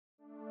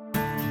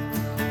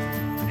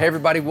Hey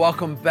everybody,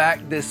 welcome back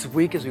this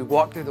week as we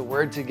walk through the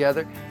Word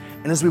together.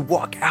 And as we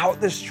walk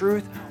out this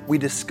truth, we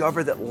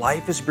discover that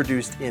life is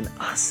produced in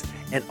us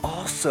and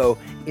also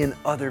in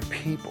other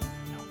people.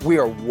 We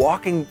are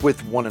walking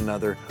with one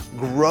another,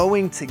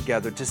 growing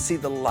together to see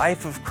the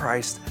life of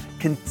Christ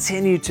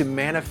continue to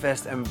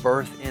manifest and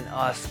birth in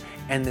us,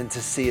 and then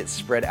to see it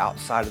spread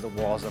outside of the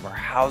walls of our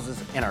houses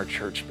and our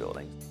church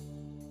buildings.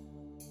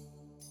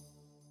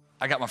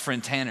 I got my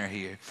friend Tanner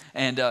here,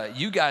 and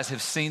you guys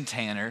have seen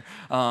Tanner.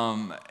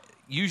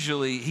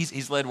 Usually,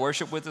 he's led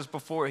worship with us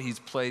before. He's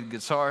played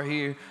guitar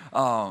here.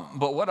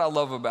 But what I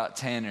love about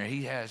Tanner,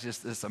 he has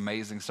just this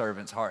amazing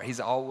servant's heart.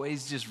 He's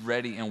always just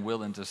ready and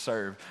willing to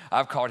serve.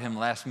 I've called him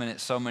last minute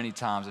so many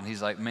times, and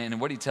he's like, man,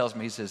 and what he tells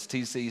me, he says,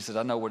 TC, he says,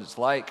 I know what it's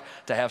like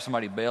to have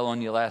somebody bail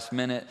on you last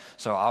minute,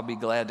 so I'll be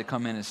glad to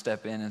come in and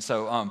step in. And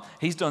so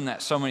he's done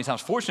that so many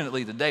times.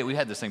 Fortunately, today, we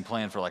had this thing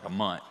planned for like a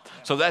month,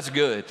 so that's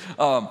good.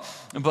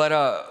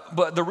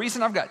 But the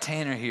reason I've got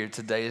Tanner here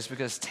today is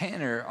because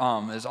Tanner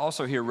is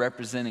also here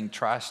representing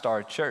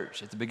TriStar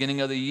Church. At the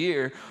beginning of the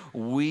year,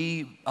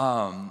 we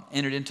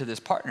entered into this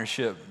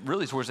partnership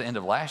really towards the end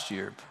of last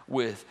year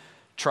with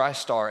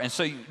TriStar. And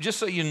so just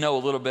so you know a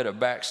little bit of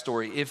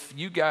backstory, if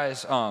you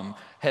guys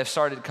have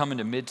started coming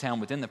to Midtown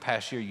within the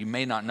past year, you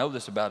may not know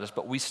this about us,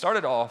 but we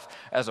started off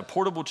as a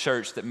portable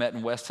church that met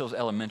in West Hills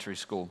Elementary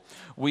School.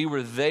 We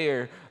were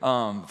there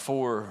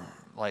for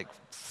like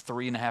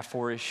 3.5,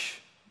 4-ish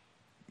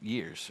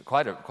years,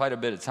 quite a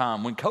bit of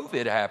time. When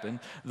COVID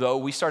happened, though,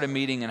 we started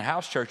meeting in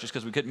house churches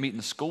because we couldn't meet in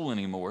the school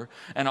anymore,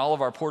 and all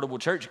of our portable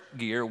church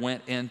gear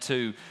went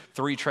into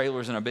 3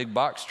 trailers and a big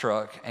box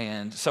truck.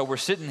 And so we're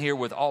sitting here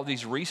with all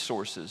these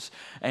resources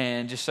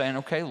and just saying,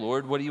 okay,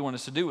 Lord, what do you want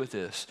us to do with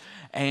this?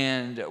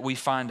 And we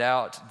find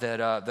out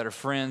that our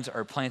friends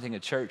are planting a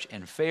church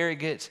in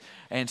Farragut.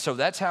 And so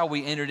that's how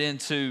we entered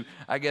into,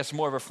 I guess,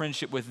 more of a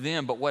friendship with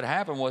them. But what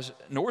happened was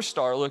North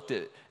Star looked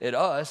at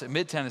us at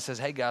Midtown and says,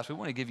 hey, guys, we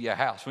want to give you a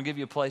house. We want to give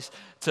you a place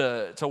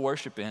to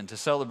worship in, to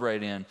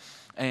celebrate in.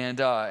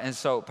 And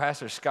so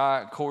Pastor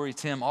Scott, Corey,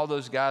 Tim, all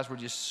those guys were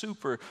just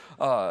super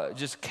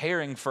just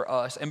caring for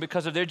us. And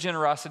because of their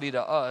generosity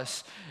to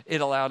us, it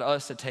allowed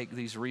us to take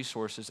these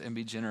resources and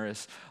be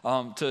generous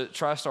to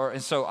TriStar.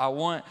 And so I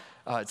want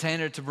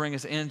Tanner to bring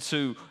us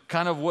into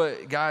kind of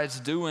what God's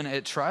doing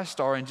at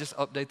TriStar and just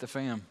update the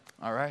fam.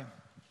 All right?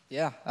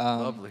 Yeah.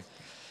 Lovely.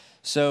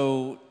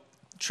 So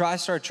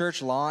TriStar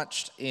Church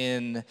launched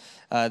in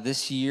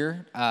this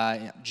year.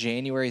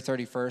 January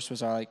 31st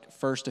was our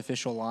first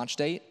official launch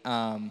date.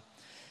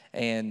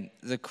 And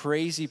the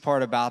crazy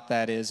part about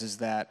that is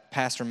that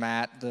Pastor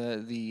Matt,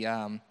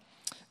 the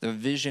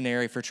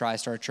visionary for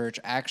TriStar Church,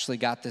 actually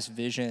got this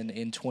vision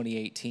in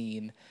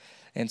 2018.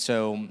 And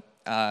so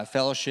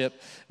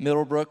Fellowship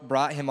Middlebrook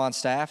brought him on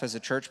staff as a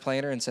church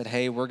planner and said,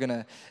 hey, we're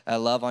going to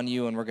love on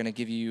you, and we're going to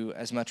give you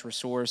as much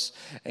resource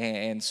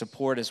and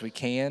support as we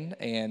can.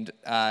 And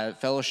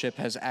Fellowship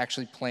has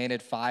actually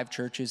planted 5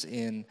 churches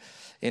in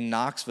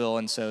Knoxville,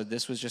 and so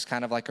this was just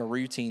kind of like a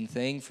routine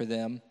thing for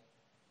them.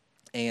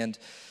 And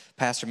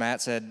Pastor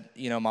Matt said,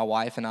 you know, my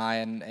wife and I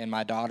and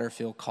my daughter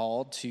feel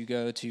called to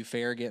go to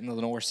Farragut in the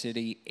Lenore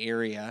City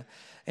area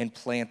and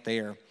plant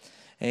there.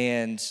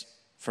 And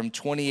from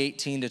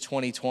 2018 to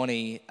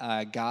 2020,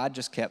 God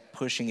just kept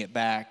pushing it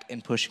back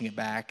and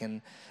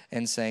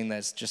saying that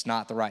it's just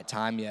not the right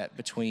time yet,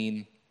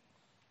 between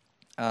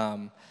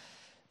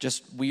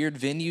just weird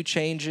venue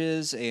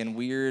changes and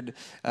weird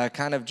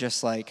kind of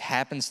just like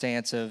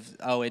happenstance of,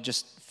 it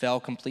just fell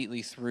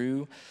completely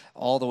through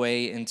all the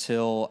way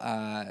until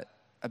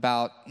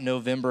about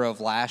November of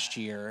last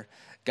year.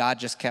 God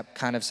just kept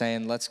kind of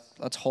saying, let's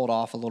hold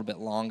off a little bit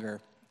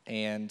longer.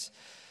 And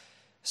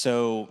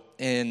so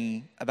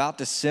in about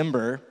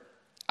December,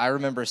 I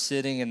remember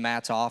sitting in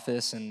Matt's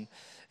office and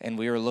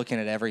we were looking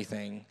at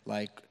everything.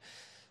 Like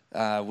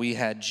we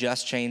had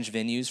just changed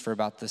venues for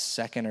about the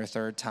second or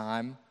third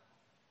time.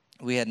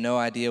 We had no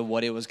idea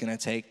what it was going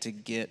to take to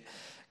get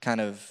kind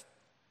of,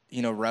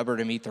 rubber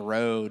to meet the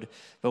road.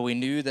 But we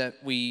knew that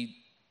we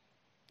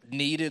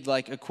needed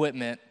like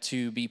equipment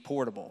to be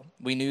portable.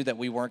 We knew that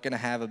we weren't going to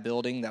have a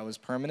building that was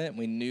permanent.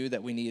 We knew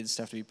that we needed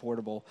stuff to be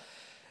portable.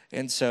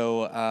 And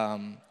so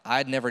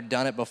I'd never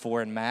done it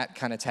before, and Matt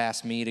kind of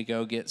tasked me to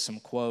go get some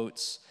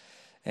quotes,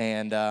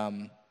 and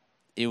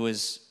it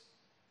was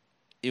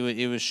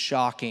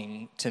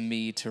shocking to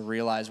me to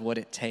realize what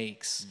it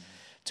takes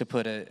to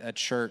put a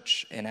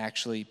church and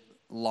actually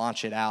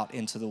launch it out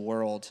into the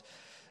world.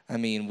 I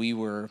mean, we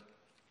were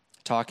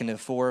talking to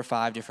 4 or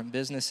 5 different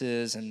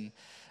businesses, and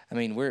I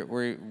mean,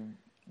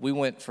 we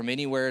went from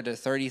anywhere to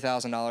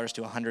 $30,000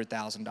 to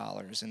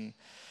 $100,000,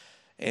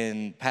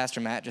 and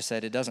Pastor Matt just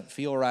said, it doesn't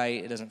feel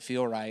right. It doesn't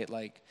feel right.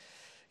 Like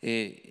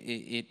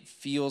it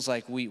feels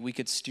like we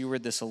could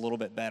steward this a little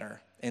bit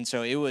better. And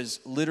so it was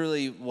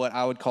literally what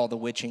I would call the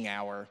witching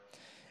hour.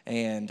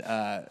 And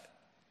I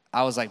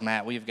was like,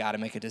 Matt, we've got to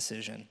make a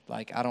decision.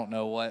 Like, I don't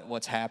know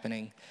what's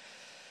happening.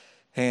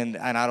 And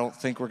I don't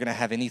think we're going to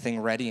have anything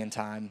ready in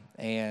time.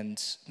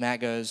 And Matt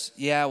goes,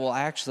 yeah, well,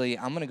 actually,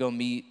 I'm going to go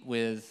meet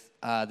with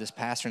this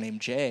pastor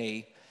named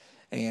Jay,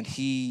 and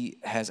he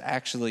has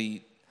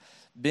actually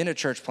been a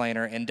church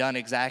planner and done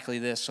exactly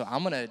this. So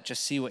I'm going to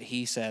just see what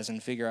he says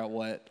and figure out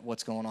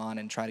what's going on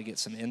and try to get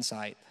some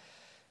insight.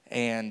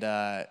 And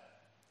I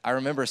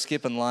remember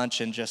skipping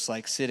lunch and just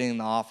like sitting in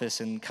the office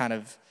and kind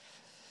of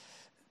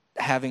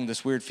having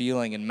this weird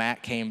feeling. And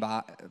Matt came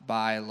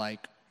by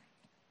like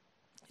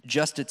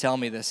just to tell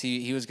me this.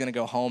 He was going to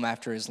go home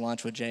after his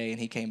lunch with Jay, and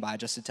he came by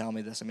just to tell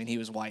me this. I mean, he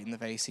was white in the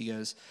face. He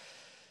goes,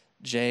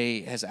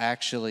 Jay has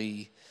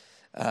actually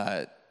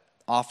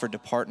offered to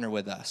partner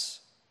with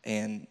us,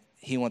 and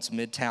he wants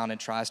Midtown and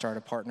TriStar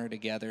to partner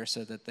together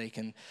so that they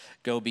can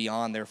go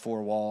beyond their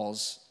four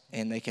walls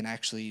and they can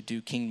actually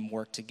do kingdom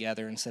work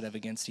together instead of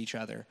against each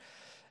other.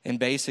 And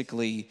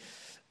basically,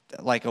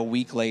 like a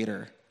week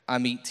later, I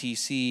meet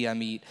TC, I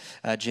meet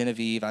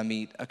Genevieve, I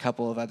meet a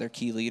couple of other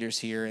key leaders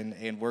here,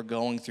 and we're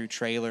going through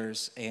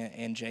trailers,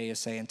 and Jay is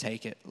saying,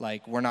 take it.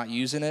 Like, we're not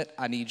using it.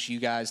 I need you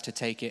guys to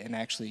take it and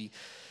actually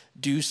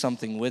do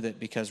something with it,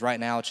 because right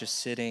now it's just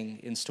sitting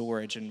in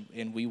storage,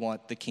 and we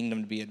want the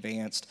kingdom to be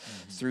advanced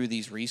through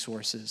these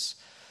resources.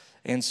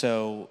 And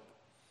so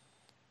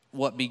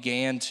what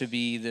began to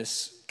be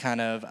this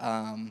kind of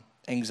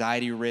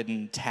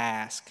anxiety-ridden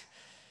task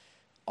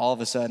all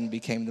of a sudden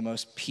became the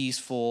most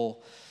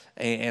peaceful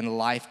and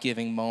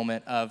life-giving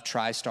moment of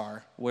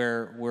TriStar,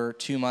 where we're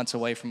 2 months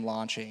away from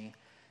launching,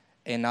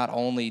 and not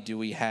only do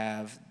we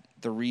have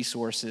the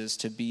resources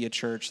to be a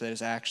church that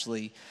is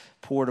actually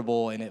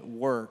portable and it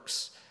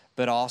works,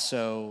 but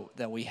also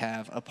that we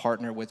have a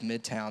partner with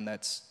Midtown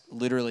that's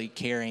literally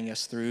carrying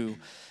us through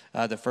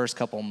the first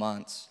couple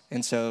months.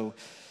 And so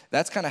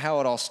that's kind of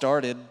how it all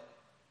started,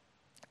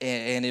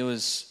 and it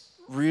was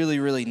really,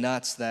 really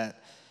nuts that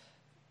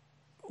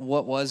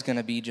what was going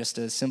to be just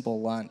a simple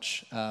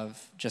lunch of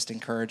just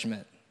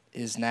encouragement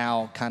is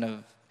now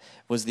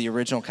was the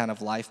original kind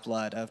of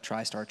lifeblood of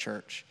TriStar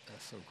Church.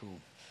 That's so cool.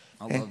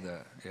 I love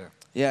that, yeah.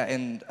 Yeah,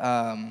 and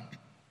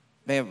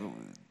man,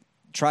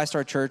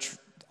 TriStar Church,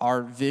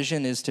 our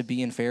vision is to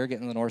be in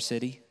Farragut in the North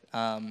City,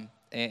 and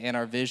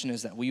our vision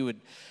is that we would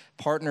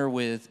partner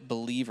with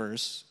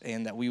believers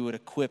and that we would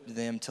equip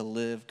them to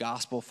live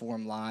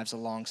gospel-formed lives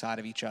alongside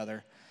of each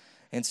other.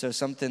 And so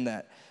something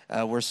that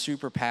we're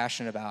super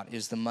passionate about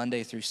is the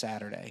Monday through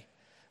Saturday.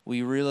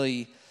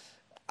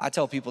 I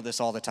tell people this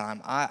all the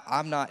time.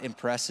 I'm not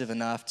impressive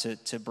enough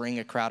to bring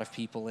a crowd of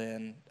people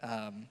in.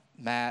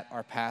 Matt,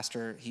 our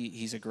pastor,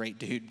 he's a great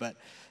dude, but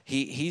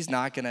he's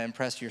not going to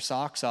impress your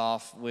socks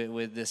off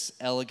with this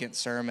elegant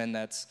sermon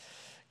that's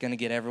going to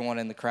get everyone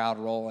in the crowd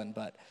rolling.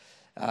 But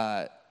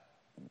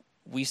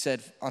we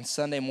said on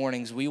Sunday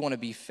mornings, we want to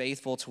be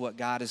faithful to what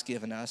God has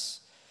given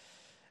us.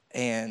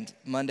 And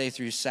Monday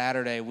through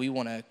Saturday, we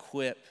want to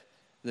equip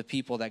the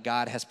people that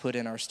God has put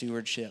in our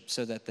stewardship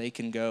so that they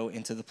can go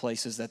into the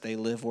places that they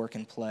live, work,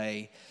 and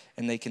play,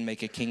 and they can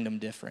make a kingdom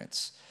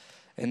difference.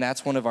 And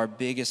that's one of our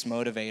biggest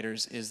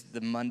motivators, is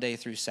the Monday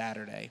through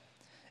Saturday.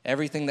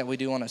 Everything that we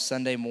do on a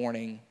Sunday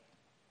morning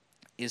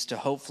is to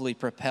hopefully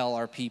propel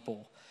our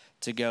people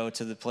to go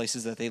to the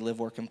places that they live,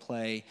 work, and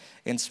play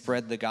and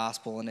spread the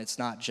gospel. And it's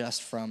not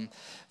just from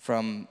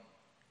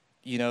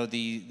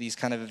these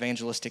kind of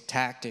evangelistic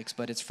tactics,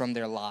 but it's from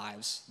their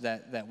lives,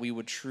 that we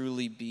would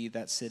truly be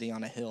that city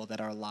on a hill, that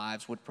our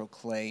lives would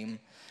proclaim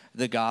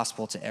the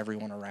gospel to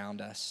everyone around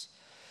us.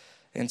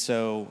 And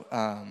so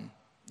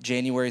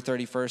January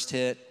 31st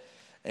hit,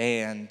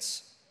 and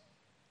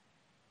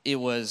it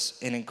was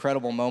an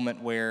incredible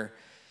moment where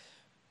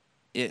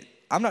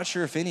I'm not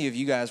sure if any of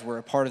you guys were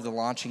a part of the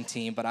launching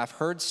team, but I've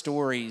heard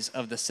stories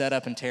of the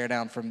setup and tear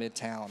down from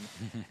Midtown.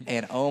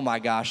 And oh my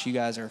gosh, you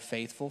guys are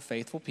faithful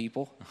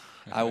people.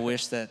 I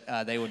wish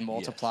that they would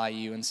multiply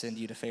you and send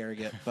you to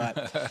Farragut.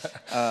 But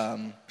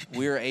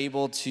we were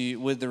able to,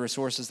 with the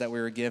resources that we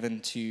were given,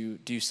 to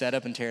do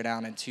setup and tear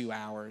down in 2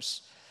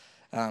 hours.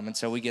 And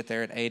so we get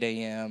there at 8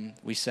 a.m.,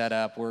 we set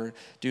up, we're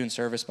doing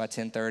service by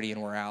 10:30,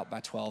 and we're out by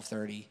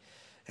 12:30.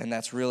 And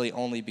that's really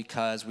only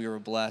because we were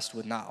blessed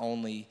with not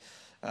only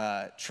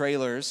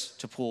trailers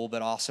to pull,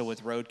 but also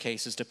with road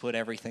cases to put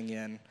everything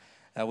in.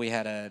 We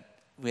had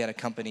a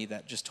company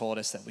that just told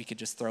us that we could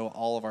just throw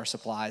all of our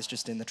supplies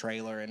just in the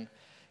trailer and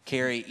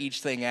carry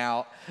each thing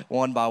out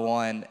one by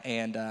one.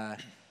 And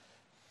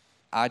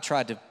I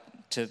tried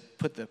to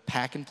put the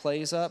pack and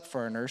plays up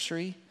for our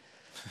nursery,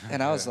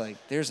 and I was like,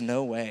 there's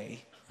no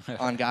way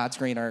on God's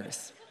green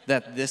earth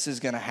that this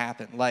is going to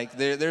happen. Like,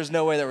 there's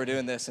no way that we're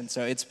doing this. And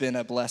so it's been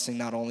a blessing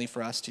not only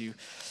for us to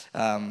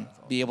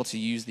be able to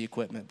use the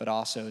equipment, but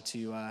also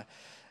to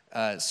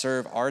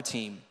serve our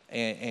team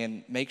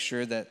and make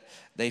sure that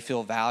they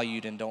feel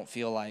valued and don't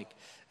feel like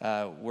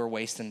we're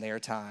wasting their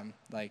time.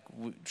 Like,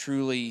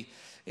 truly,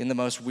 in the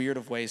most weird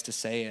of ways to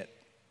say it,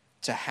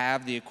 to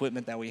have the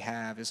equipment that we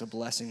have is a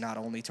blessing not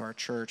only to our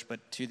church, but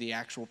to the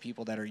actual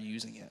people that are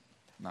using it.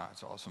 No,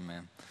 it's awesome,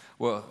 man.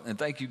 Well, and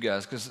thank you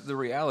guys, because the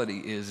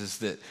reality is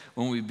that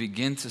when we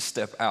begin to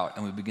step out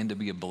and we begin to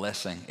be a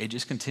blessing, it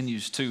just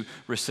continues to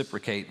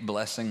reciprocate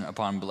blessing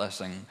upon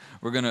blessing.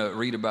 We're going to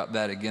read about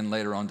that again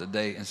later on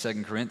today in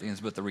 2 Corinthians,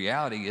 but the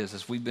reality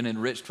is we've been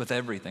enriched with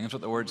everything. That's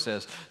what the word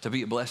says, to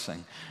be a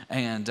blessing.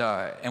 And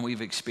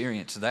we've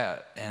experienced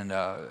that.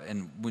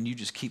 And when you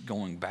just keep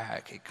going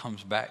back, it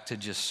comes back to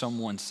just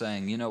someone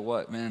saying, you know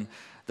what, man,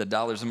 the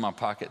dollars in my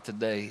pocket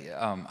today,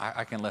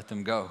 I can let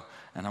them go.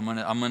 And I'm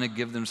gonna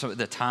give them some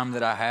the time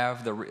that I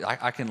have.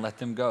 I can let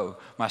them go.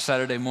 My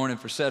Saturday morning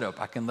for setup,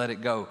 I can let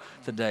it go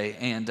today,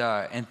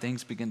 and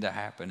things begin to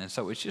happen. And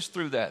so it's just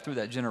through that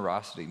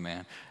generosity,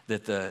 man,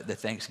 that the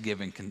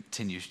Thanksgiving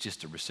continues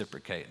just to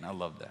reciprocate. And I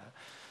love that.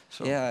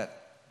 So yeah,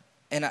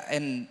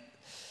 and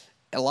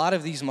a lot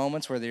of these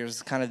moments where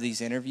there's kind of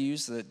these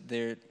interviews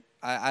that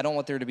I don't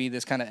want there to be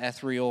this kind of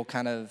ethereal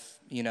kind of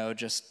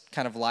just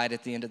kind of light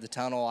at the end of the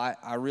tunnel.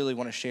 I really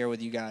want to share with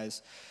you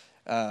guys.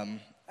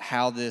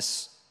 How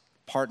this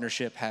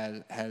partnership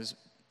has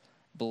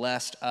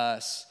blessed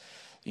us.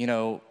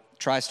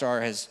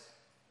 TriStar has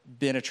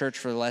been a church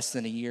for less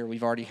than a year.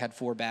 We've already had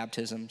 4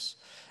 baptisms.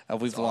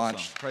 We've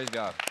launched. Praise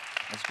God.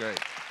 That's great.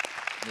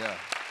 Yeah.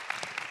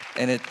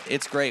 And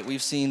it's great.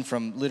 We've seen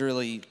from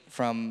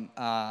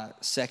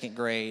second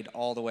grade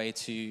all the way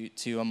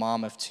to a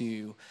mom of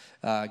 2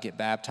 get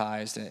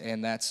baptized,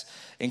 and that's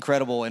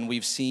incredible. And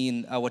we've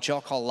seen what y'all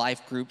call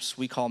life groups,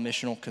 we call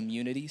missional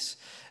communities.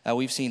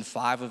 We've seen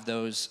 5 of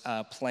those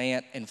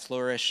plant and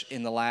flourish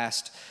in the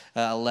last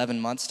 11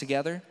 months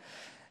together.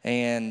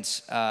 And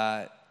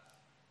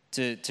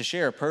to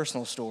share a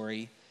personal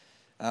story,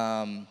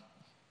 that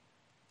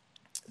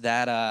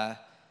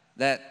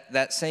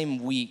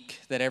same week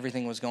that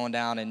everything was going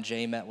down and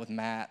Jay met with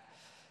Matt,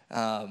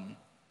 Matt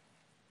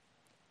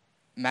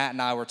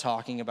and I were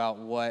talking about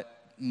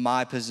what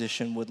my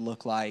position would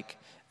look like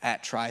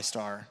at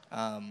TriStar.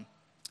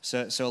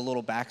 So a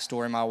little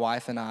backstory, my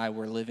wife and I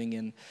were living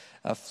in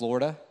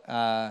Florida.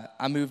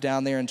 I moved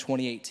down there in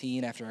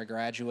 2018 after I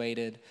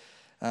graduated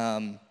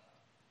and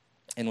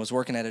was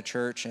working at a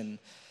church, and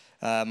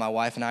my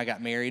wife and I got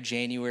married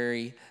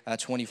January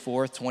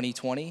 24th,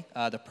 2020,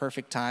 the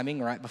perfect timing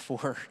right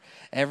before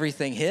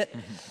everything hit.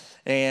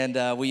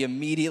 And we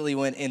immediately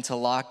went into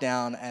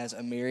lockdown as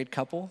a married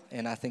couple,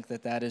 and I think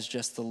that is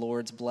just the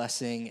Lord's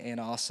blessing and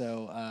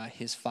also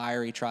his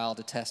fiery trial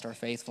to test our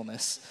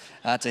faithfulness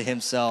to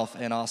himself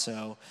and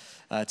also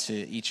to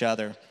each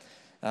other.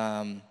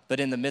 But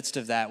in the midst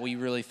of that, we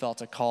really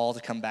felt a call to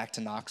come back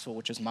to Knoxville,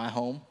 which is my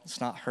home. It's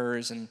not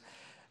hers. And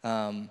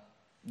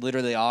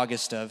literally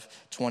August of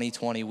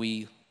 2020,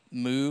 we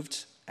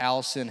moved.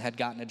 Allison had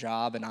gotten a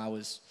job, and I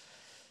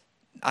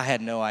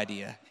had no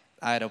idea.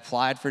 I had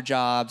applied for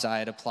jobs. I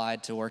had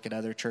applied to work at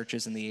other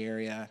churches in the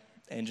area,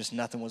 and just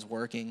nothing was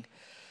working.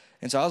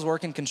 And so I was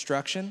working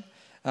construction.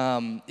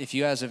 If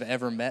you guys have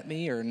ever met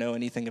me or know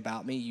anything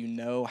about me, you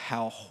know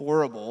how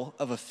horrible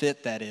of a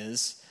fit that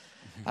is.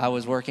 I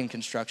was working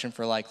construction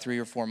for like 3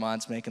 or 4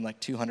 months, making like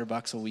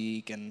 $200 a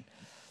week, and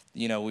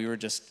we were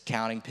just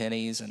counting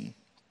pennies, and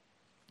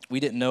we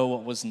didn't know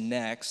what was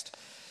next.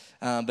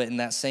 But in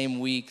that same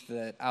week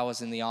that I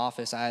was in the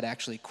office, I had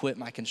actually quit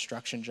my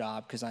construction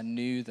job because I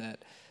knew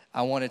that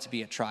I wanted to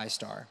be at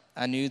TriStar.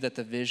 I knew that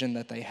the vision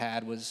that they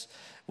had was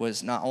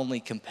not only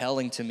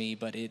compelling to me,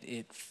 but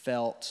it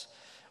felt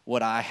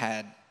what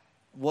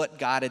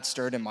God had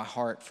stirred in my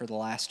heart for the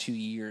last 2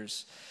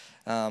 years.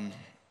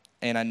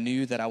 And I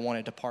knew that I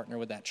wanted to partner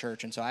with that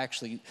church. And so I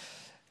actually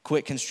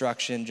quit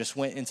construction, just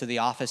went into the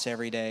office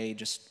every day,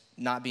 just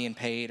not being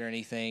paid or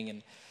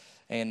anything.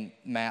 And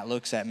Matt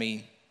looks at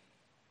me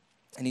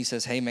and he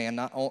says, "Hey man,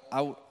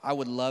 I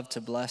would love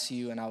to bless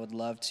you, and I would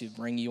love to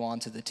bring you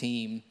onto the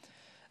team.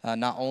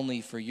 Not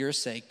only for your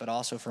sake, but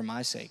also for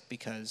my sake,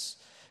 because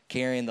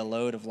carrying the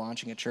load of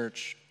launching a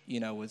church,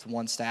 with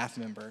one staff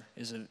member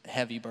is a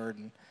heavy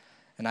burden."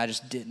 And I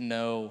just didn't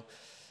know.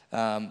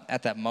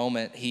 At that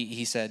moment,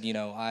 he said,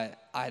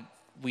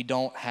 we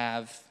don't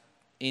have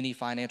any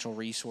financial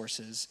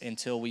resources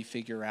until we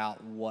figure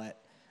out what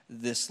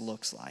this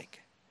looks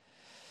like.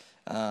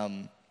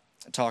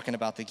 Talking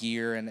about the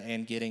gear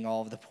and getting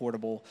all of the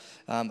portable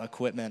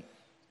equipment.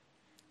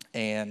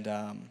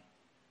 And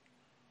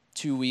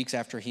 2 weeks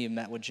after he had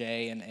met with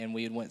Jay and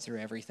we had went through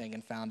everything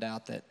and found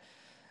out that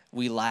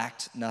we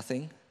lacked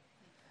nothing.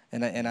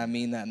 And I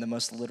mean that in the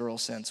most literal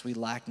sense. We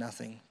lacked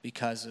nothing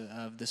because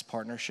of this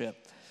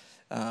partnership.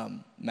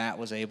 Matt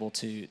was able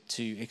to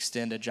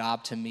extend a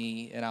job to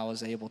me, and I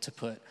was able to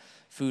put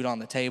food on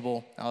the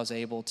table. I was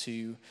able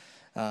to,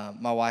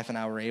 my wife and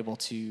I were able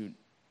to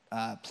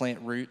plant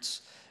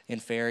roots in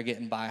Farragut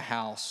and buy a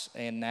house.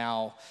 And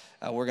now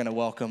we're going to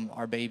welcome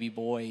our baby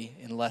boy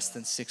in less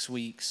than 6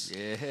 weeks.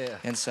 Yeah.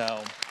 And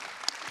so,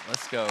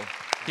 let's go.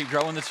 Keep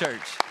growing the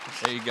church.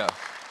 There you go.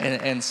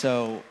 And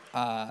so,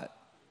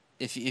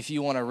 if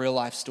you want a real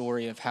life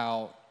story of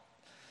how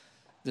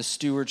the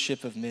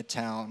stewardship of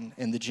Midtown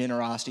and the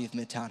generosity of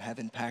Midtown have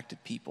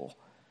impacted people,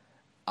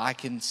 I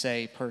can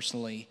say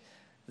personally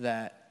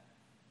that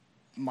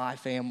my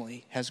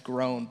family has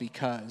grown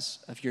because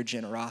of your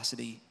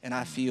generosity. And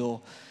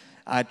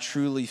I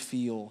truly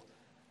feel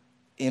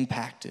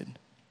impacted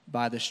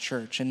by this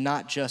church, and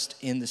not just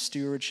in the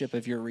stewardship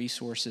of your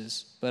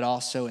resources, but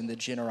also in the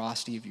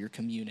generosity of your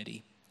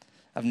community.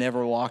 I've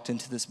never walked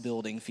into this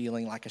building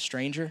feeling like a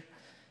stranger,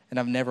 and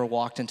I've never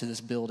walked into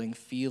this building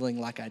feeling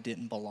like I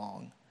didn't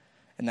belong.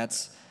 And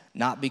that's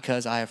not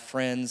because I have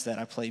friends that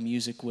I play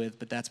music with,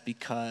 but that's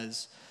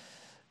because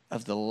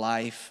of the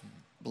life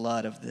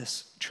blood of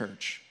this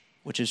church,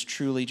 which is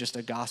truly just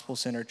a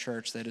gospel-centered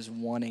church that is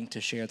wanting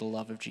to share the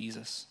love of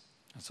Jesus.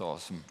 That's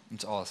awesome.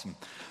 It's awesome.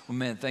 Well,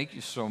 man, thank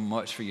you so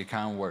much for your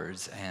kind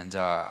words. And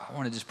I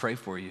want to just pray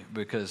for you,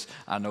 because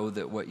I know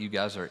that what you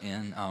guys are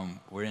in,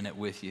 we're in it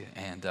with you.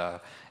 And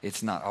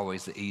it's not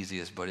always the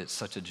easiest, but it's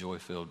such a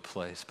joy-filled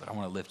place. But I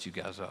want to lift you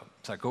guys up.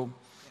 Is that cool?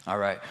 All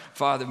right.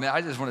 Father, man,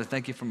 I just want to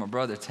thank you for my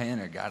brother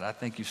Tanner, God. I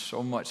thank you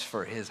so much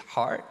for his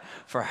heart,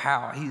 for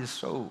how he is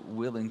so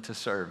willing to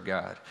serve,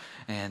 God.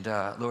 And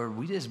Lord,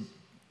 we just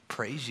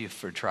praise you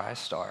for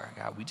TriStar,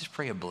 God. We just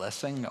pray a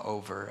blessing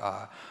over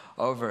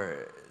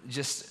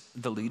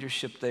just the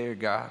leadership there,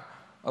 God,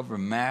 over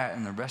Matt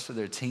and the rest of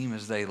their team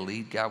as they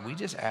lead, God. We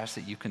just ask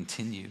that you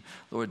continue,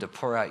 Lord, to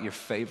pour out your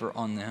favor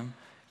on them.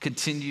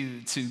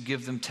 Continue to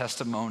give them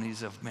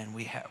testimonies of, man,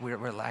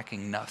 we're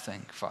lacking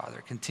nothing,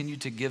 Father. Continue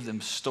to give them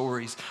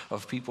stories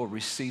of people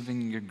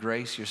receiving your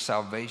grace, your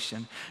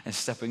salvation, and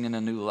stepping in a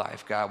new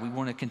life, God. We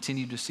want to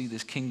continue to see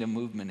this kingdom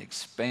movement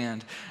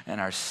expand in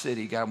our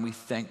city, God. And we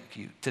thank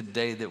you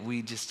today that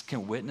we just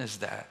can witness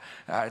that.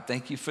 I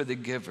thank you for the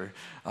giver,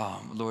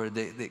 Lord,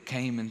 that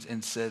came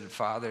and said,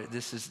 Father,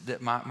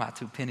 my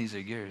 2 pennies are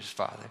yours,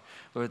 Father.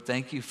 Lord,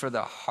 thank you for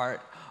the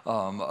heart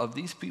of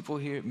these people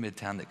here at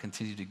Midtown that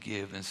continue to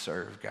give and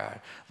serve, God.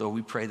 Lord,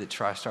 we pray that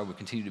TriStar will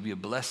continue to be a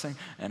blessing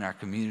in our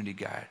community,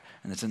 God.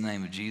 And it's in the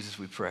name of Jesus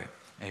we pray.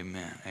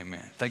 Amen.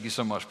 Amen. Thank you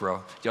so much,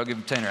 bro. Y'all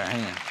give Tanner a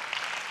hand.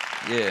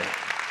 Yeah.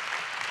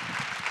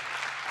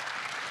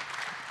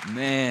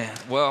 Man,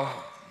 well,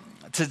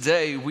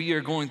 today we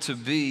are going to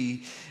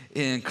be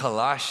in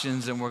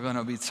Colossians, and we're going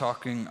to be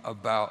talking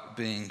about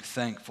being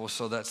thankful.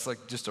 So that's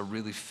like just a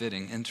really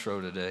fitting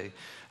intro today.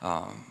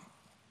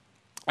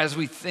 As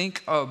we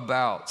think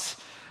about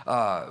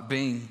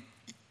being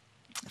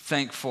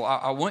thankful,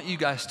 I want you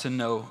guys to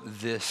know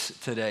this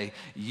today.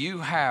 You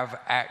have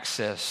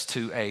access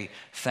to a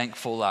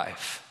thankful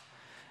life.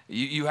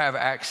 You have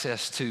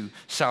access to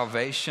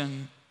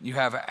salvation. You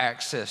have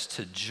access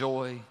to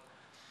joy.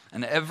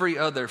 And every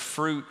other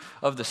fruit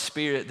of the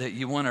Spirit that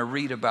you want to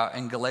read about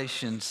in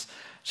Galatians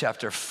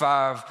chapter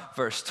 5,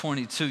 verse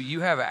 22,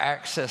 you have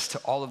access to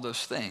all of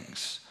those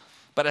things.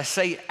 But I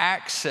say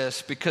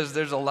access because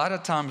there's a lot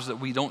of times that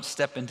we don't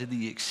step into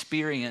the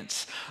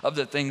experience of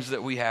the things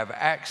that we have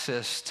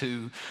access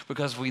to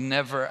because we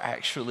never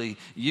actually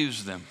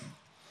use them.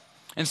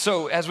 And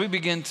so as we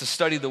begin to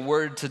study the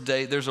word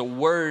today, there's a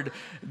word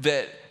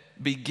that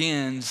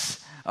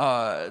begins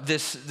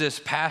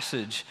this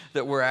passage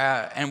that we're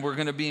at, and we're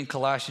going to be in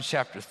Colossians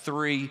chapter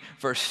 3,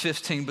 verse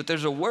 15. But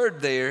there's a word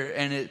there,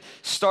 and it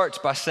starts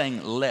by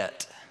saying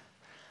let.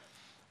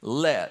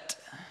 Let.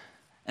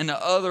 In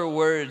other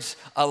words,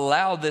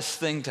 allow this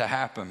thing to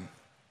happen.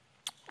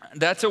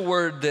 That's a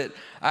word that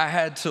I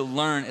had to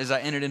learn as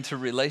I entered into a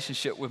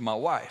relationship with my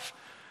wife.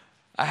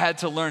 I had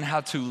to learn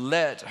how to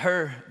let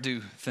her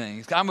do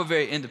things. I'm a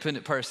very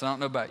independent person. I don't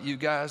know about you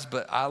guys,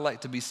 but I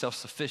like to be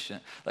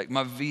self-sufficient. Like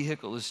my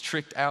vehicle is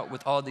tricked out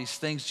with all these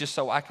things just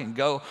so I can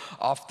go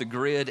off the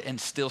grid and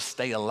still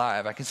stay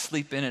alive. I can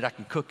sleep in it. I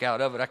can cook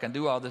out of it. I can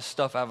do all this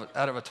stuff out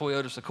of a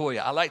Toyota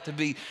Sequoia. I like to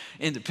be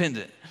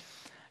independent.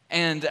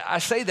 And I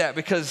say that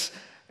because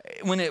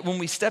when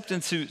we stepped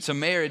into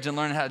marriage and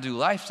learned how to do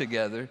life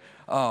together,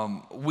 I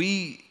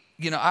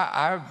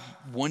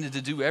wanted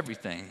to do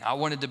everything. I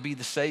wanted to be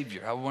the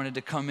savior. I wanted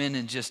to come in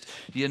and just,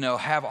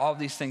 have all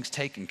these things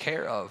taken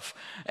care of.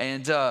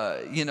 And,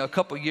 a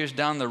couple years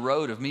down the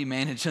road of me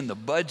managing the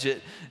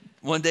budget,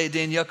 one day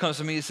Danielle comes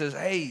to me and says,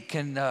 hey,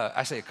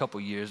 I say a couple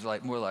years,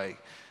 more like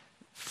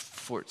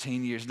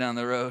 14 years down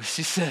the road.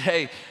 She said,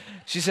 hey,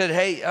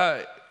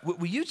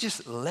 will you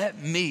just let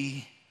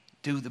me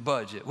do the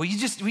budget? Will you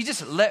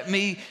just let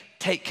me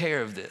take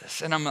care of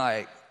this? And I'm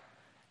like,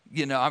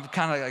 I'm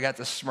kind of, I got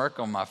this smirk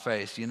on my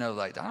face, I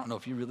don't know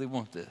if you really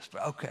want this,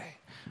 but okay,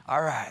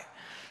 all right.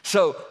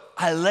 So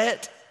I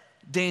let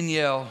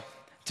Danielle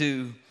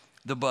do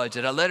the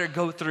budget. I let her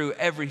go through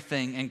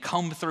everything and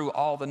comb through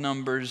all the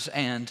numbers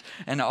and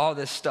all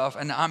this stuff.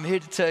 And I'm here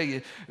to tell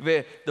you,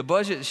 the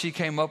budget that she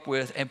came up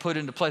with and put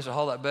into place a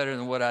whole lot better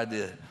than what I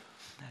did.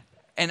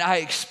 And I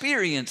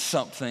experienced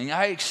something.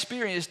 I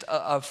experienced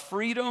a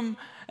freedom,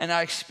 and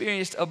I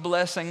experienced a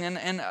blessing.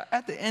 And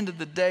at the end of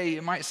the day,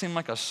 it might seem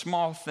like a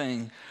small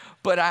thing,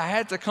 but I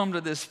had to come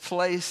to this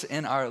place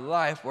in our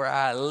life where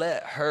I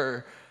let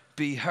her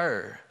be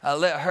her. I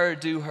let her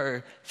do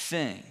her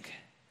thing.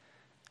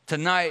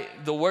 Tonight,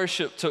 the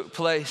worship took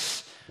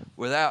place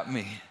without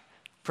me.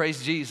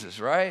 Praise Jesus,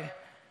 right?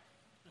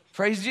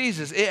 Praise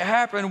Jesus. It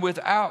happened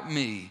without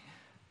me.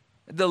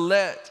 to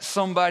let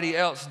somebody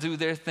else do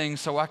their thing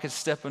so I could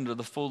step into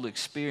the full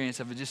experience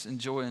of just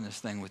enjoying this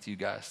thing with you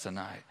guys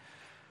tonight.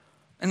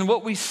 And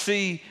what we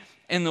see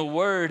in the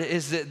Word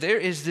is that there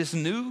is this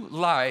new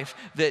life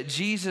that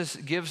Jesus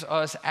gives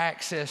us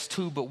access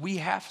to, but we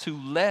have to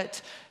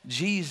let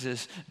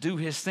Jesus do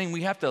his thing.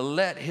 We have to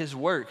let his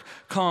work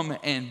come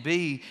and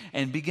be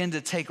and begin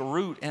to take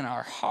root in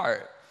our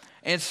heart.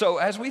 And so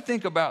as we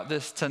think about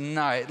this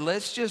tonight,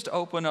 let's just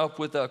open up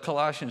with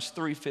Colossians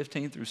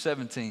 3:15 through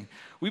 17.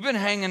 We've been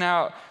hanging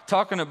out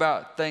talking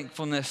about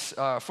thankfulness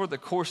for the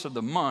course of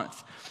the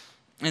month.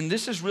 And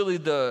this is really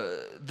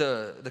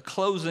the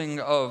closing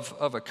of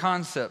a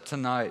concept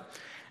tonight.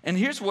 And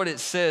here's what it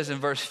says in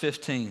verse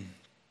 15.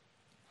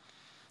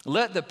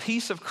 Let the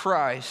peace of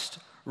Christ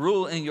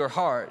rule in your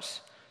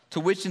hearts,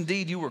 to which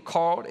indeed you were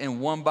called in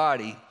one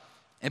body,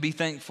 and be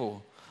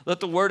thankful. Let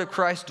the word of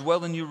Christ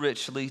dwell in you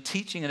richly,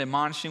 teaching and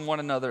admonishing one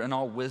another in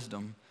all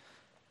wisdom,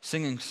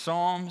 singing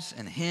psalms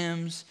and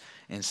hymns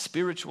and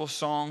spiritual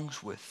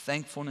songs with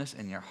thankfulness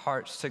in your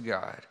hearts to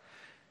God.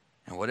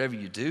 And whatever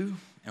you do,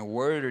 in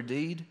word or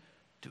deed,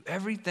 do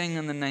everything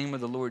in the name of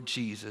the Lord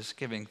Jesus,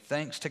 giving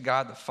thanks to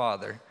God the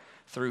Father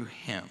through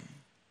him.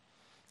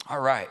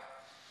 All right.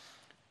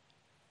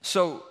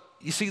 So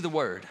you see the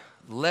word,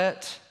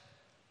 let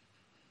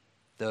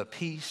the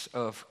peace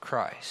of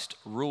Christ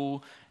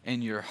rule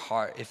in your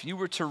heart. If you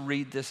were to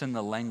read this in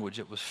the language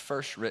it was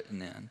first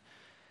written in,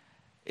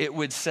 it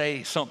would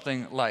say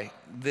something like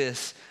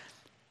this: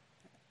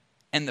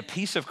 and the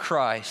peace of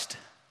Christ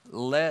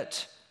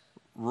let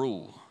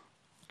rule.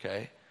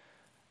 Okay?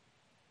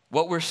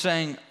 What we're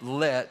saying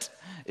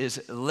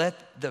is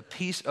let the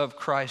peace of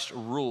Christ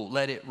rule.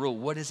 Let it rule.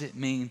 What does it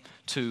mean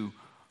to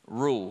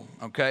rule?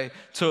 Okay?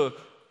 To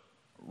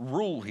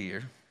rule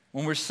here,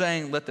 when we're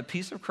saying let the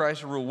peace of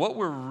Christ rule, what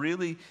we're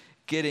really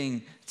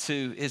getting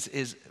to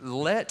is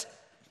let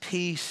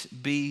peace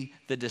be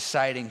the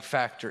deciding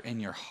factor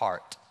in your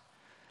heart.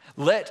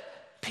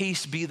 Let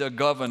peace be the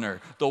governor,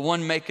 the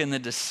one making the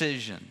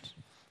decisions,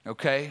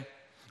 okay?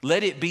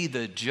 Let it be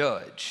the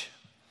judge.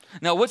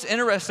 Now, what's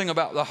interesting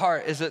about the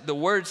heart is that the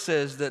word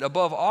says that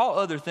above all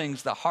other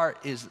things, the heart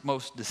is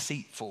most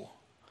deceitful.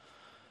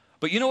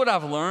 But you know what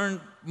I've learned?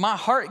 My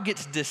heart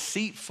gets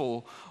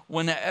deceitful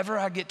whenever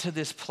I get to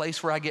this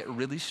place where I get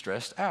really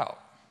stressed out.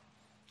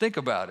 Think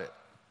about it.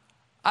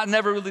 I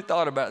never really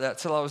thought about that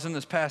till I was in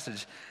this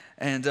passage.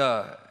 And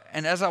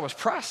as I was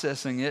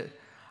processing it,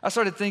 I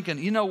started thinking,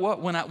 you know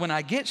what? When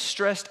I get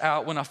stressed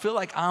out, when I feel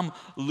like I'm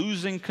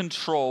losing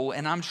control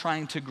and I'm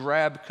trying to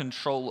grab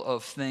control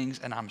of things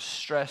and I'm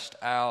stressed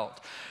out,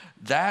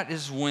 that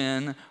is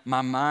when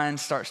my mind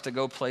starts to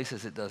go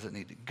places it doesn't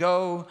need to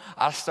go.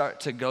 I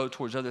start to go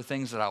towards other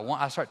things that I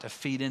want. I start to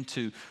feed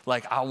into,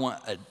 like, I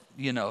want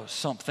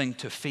something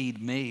to feed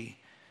me.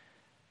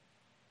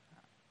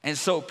 And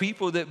so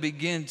people that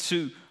begin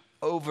to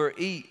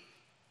overeat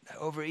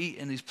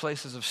in these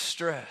places of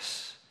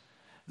stress.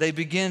 They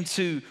begin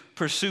to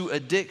pursue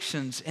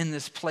addictions in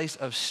this place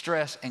of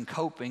stress and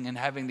coping and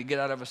having to get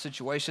out of a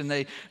situation.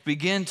 They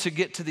begin to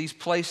get to these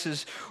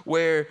places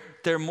where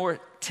they're more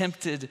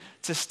tempted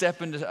to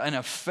step into an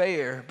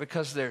affair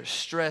because they're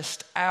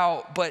stressed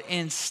out. But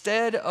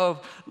instead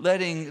of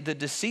letting the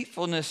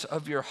deceitfulness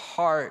of your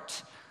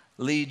heart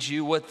lead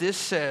you, what this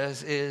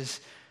says is,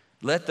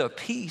 let the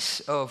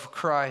peace of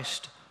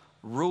Christ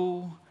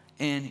rule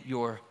in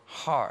your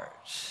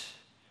hearts,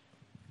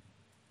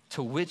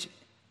 to which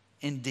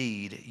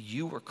indeed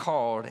you were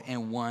called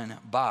in one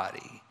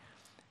body,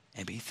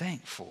 and be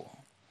thankful.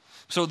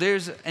 So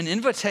there's an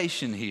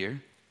invitation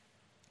here.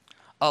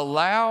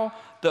 Allow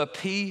the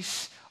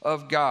peace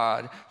of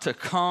God to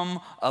come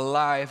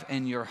alive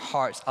in your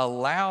hearts.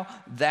 Allow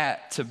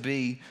that to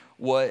be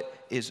what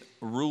is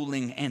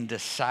ruling and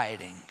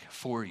deciding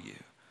for you.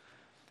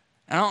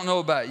 I don't know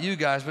about you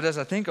guys, but as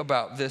I think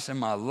about this in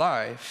my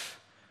life,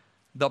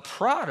 the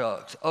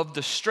product of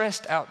the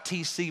stressed out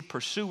TC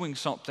pursuing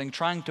something,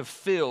 trying to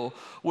fill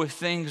with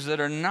things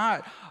that are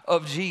not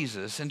of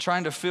Jesus and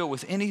trying to fill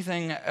with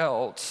anything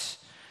else,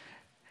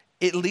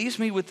 it leaves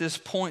me with this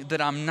point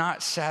that I'm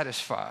not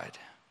satisfied.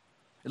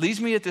 It leaves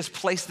me at this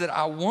place that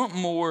I want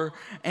more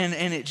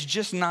and it's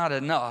just not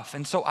enough.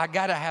 And so I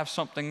gotta have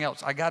something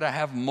else. I gotta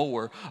have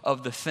more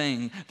of the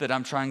thing that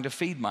I'm trying to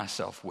feed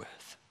myself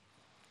with.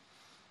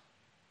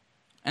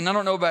 And I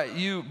don't know about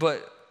you,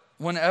 but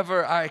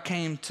whenever I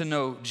came to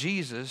know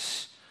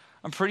Jesus,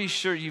 I'm pretty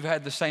sure you've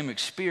had the same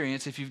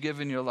experience if you've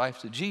given your life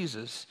to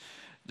Jesus,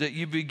 that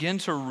you begin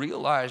to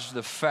realize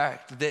the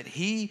fact that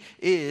he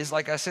is,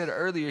 like I said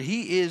earlier,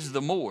 he is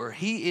the more.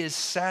 He is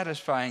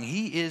satisfying.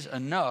 He is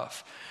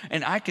enough.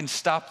 And I can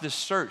stop this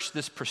search,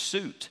 this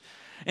pursuit.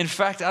 In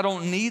fact, I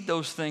don't need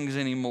those things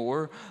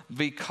anymore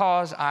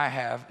because I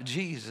have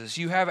Jesus.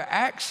 You have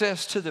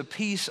access to the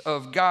peace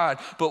of God,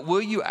 but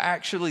will you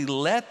actually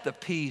let the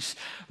peace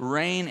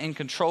reign and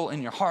control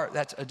in your heart?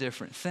 That's a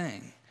different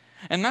thing.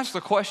 And that's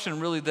the question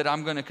really that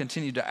I'm going to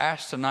continue to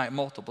ask tonight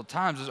multiple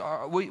times is,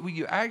 will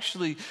you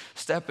actually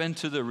step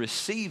into the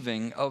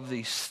receiving of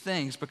these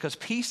things? Because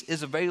peace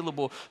is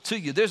available to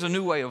you. There's a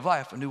new way of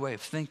life, a new way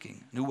of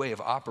thinking, a new way of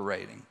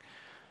operating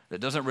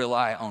that doesn't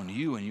rely on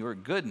you and your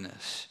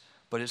goodness,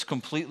 but it's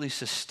completely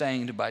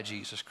sustained by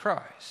Jesus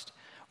Christ.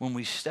 When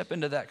we step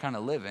into that kind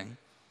of living,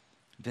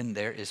 then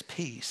there is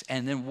peace.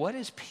 And then what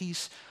does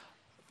peace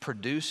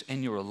produce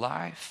in your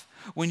life?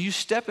 When you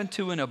step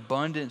into an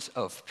abundance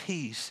of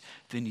peace,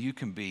 then you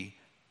can be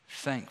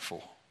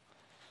thankful.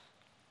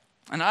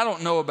 And I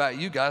don't know about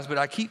you guys, but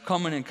I keep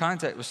coming in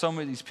contact with some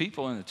of these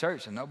people in the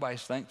church and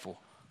nobody's thankful.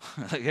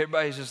 Like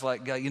everybody's just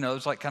like,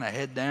 it's like kind of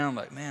head down,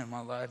 like, man,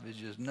 my life is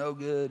just no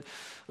good.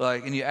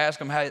 Like, and you ask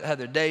them how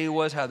their day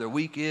was, how their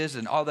week is,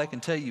 and all they can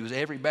tell you is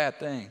every bad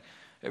thing,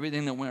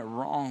 everything that went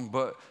wrong.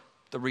 But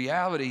the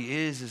reality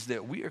is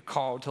that we are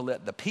called to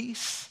let the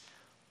peace,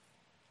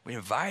 we're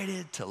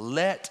invited to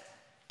let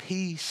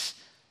peace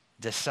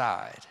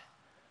decide.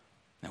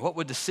 Now, what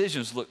would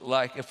decisions look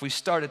like if we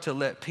started to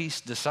let peace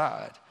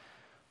decide?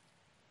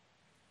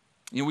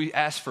 We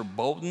ask for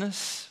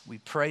boldness. We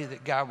pray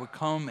that God would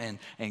come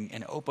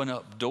and open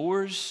up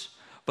doors.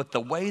 But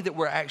the way that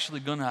we're actually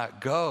going to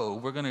go,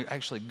 we're going to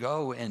actually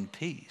go in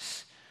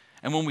peace.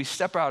 And when we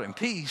step out in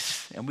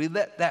peace and we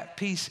let that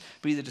peace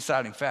be the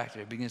deciding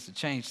factor, it begins to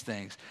change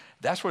things.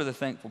 That's where the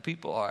thankful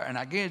people are. And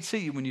I guarantee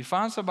you, when you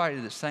find somebody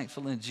that's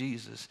thankful in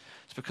Jesus,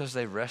 it's because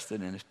they've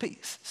rested in his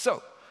peace.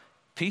 So,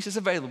 peace is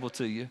available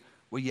to you.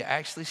 Will you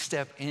actually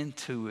step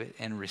into it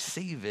and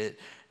receive it?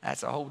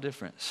 That's a whole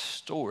different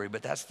story,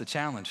 but that's the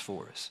challenge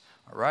for us,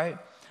 all right?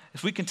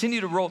 As we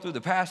continue to roll through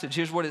the passage,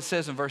 here's what it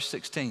says in verse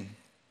 16.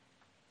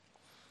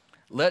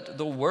 Let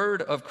the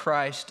word of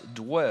Christ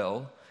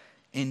dwell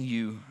in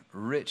you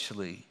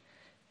richly,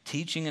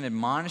 teaching and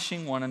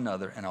admonishing one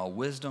another in all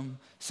wisdom,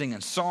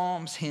 singing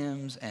psalms,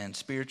 hymns, and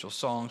spiritual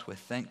songs with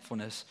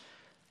thankfulness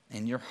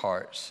in your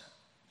hearts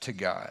to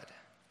God.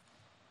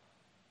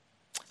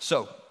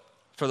 So,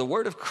 for the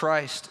word of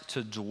Christ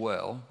to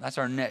dwell, that's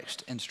our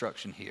next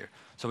instruction here.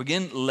 So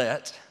again,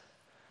 let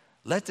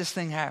this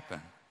thing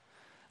happen.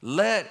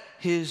 Let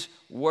his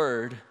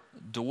word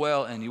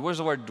dwell in you. What does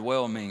the word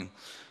dwell mean?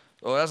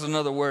 Well, that's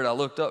another word I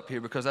looked up here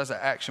because that's an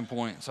action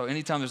point. So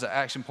anytime there's an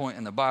action point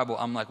in the Bible,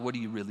 I'm like, what do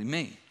you really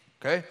mean?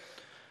 Okay?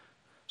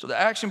 So the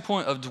action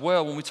point of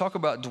dwell, when we talk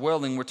about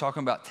dwelling, we're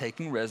talking about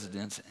taking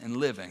residence and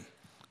living.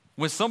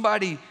 When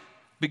somebody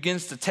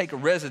begins to take a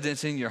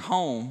residence in your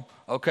home,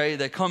 okay,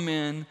 they come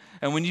in,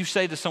 and when you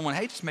say to someone,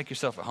 hey, just make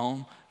yourself at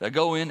home, they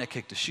go in, they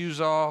kick the shoes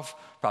off,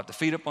 prop the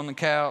feet up on the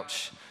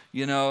couch,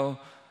 they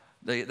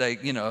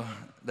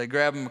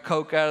grab them a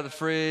Coke out of the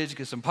fridge,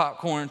 get some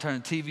popcorn,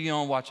 turn the TV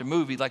on, watch a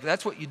movie. Like,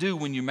 that's what you do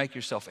when you make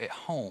yourself at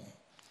home.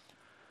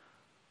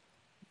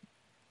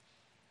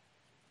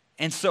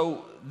 And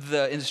so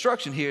the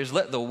instruction here is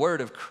let the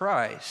word of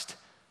Christ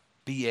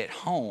be at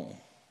home.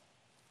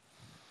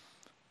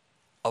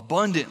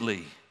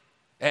 Abundantly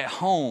at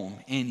home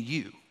in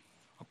you,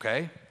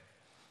 okay?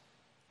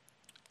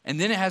 And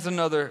then it has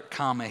another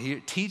comment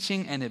here,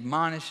 teaching and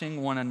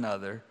admonishing one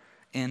another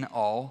in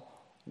all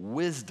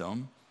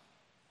wisdom.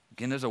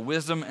 Again, there's a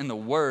wisdom in the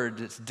word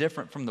that's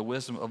different from the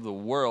wisdom of the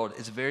world.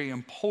 It's very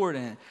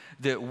important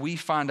that we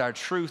find our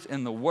truth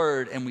in the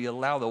word and we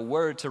allow the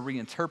word to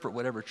reinterpret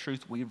whatever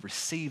truth we've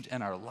received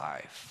in our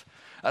life.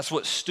 That's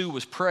what Stu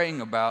was praying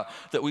about,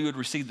 that we would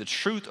receive the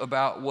truth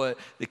about what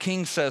the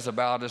King says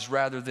about us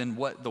rather than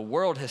what the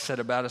world has said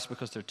about us,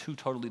 because they're two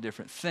totally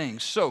different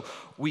things. So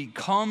we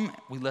come,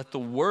 we let the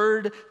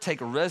word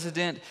take a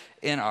resident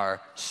in our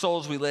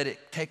souls. We let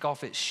it take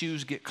off its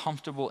shoes, get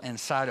comfortable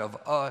inside of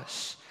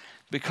us,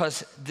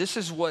 because this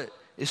is what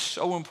is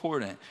so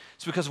important.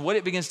 It's because what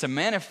it begins to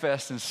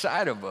manifest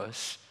inside of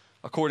us,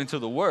 according to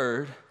the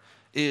word,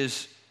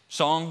 is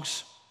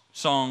songs,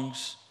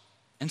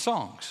 and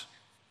songs.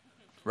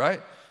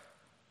 Right?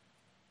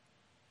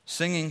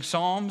 Singing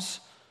psalms.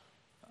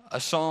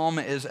 A psalm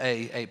is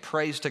a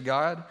praise to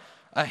God.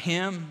 A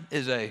hymn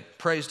is a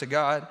praise to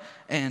God.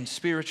 And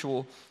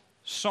spiritual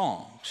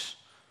songs.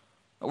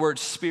 The word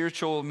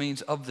spiritual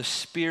means of the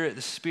Spirit.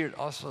 The Spirit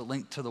also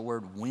linked to the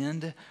word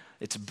wind.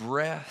 It's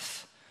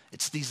breath.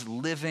 It's these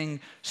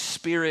living,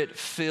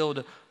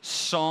 Spirit-filled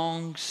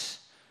songs.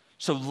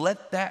 So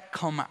let that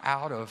come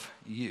out of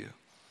you.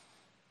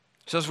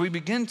 So as we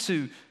begin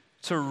to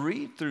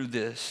read through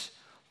this,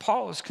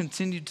 Paul has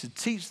continued to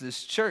teach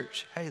this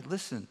church, hey,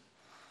 listen,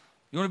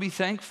 you want to be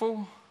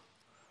thankful?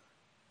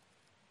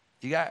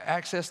 You got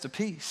access to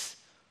peace.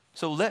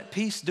 So let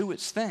peace do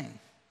its thing.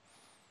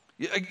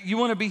 You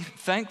want to be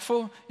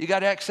thankful? You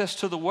got access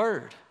to the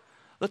word.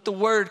 Let the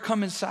word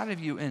come inside of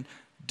you and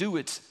do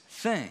its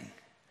thing.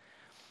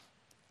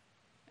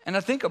 And I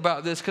think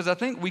about this because I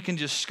think we can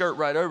just skirt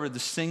right over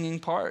the singing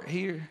part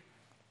here.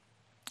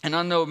 And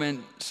I know,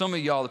 man, some of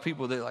y'all, the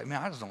people, they're like,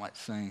 man, I just don't like to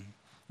sing.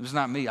 It's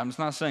not me. I'm just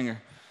not a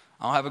singer.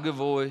 I don't have a good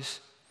voice.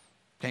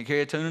 Can't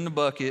carry a tune in the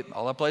bucket.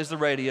 All I play is the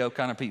radio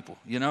kind of people,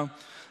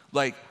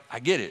 Like, I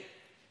get it,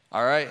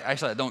 all right?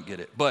 Actually, I don't get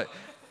it. But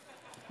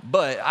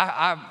but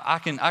I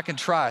can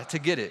try to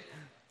get it.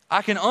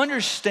 I can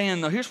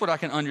understand, though. Here's what I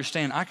can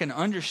understand. I can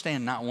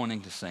understand not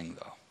wanting to sing,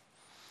 though.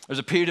 There's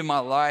a period in my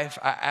life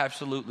I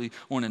absolutely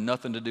wanted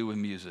nothing to do with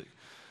music.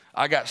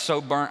 I got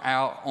so burnt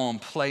out on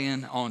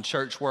playing, on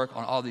church work,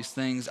 on all these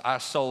things. I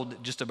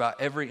sold just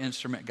about every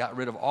instrument, got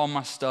rid of all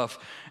my stuff,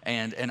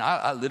 and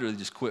I literally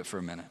just quit for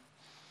a minute.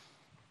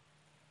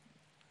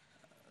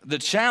 The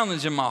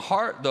challenge in my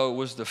heart, though,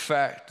 was the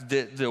fact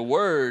that the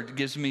word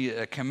gives me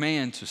a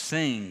command to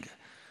sing.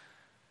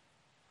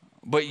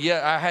 But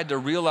yet I had to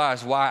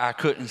realize why I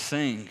couldn't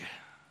sing.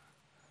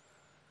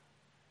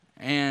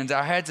 And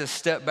I had to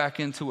step back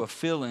into a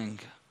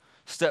feeling,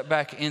 step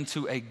back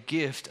into a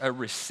gift, a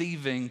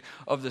receiving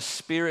of the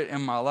Spirit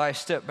in my life,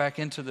 step back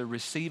into the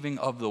receiving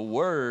of the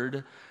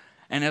Word.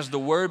 And as the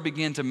Word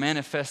began to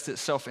manifest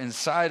itself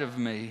inside of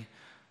me,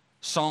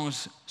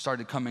 songs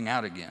started coming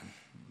out again,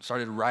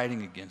 started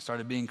writing again,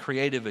 started being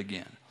creative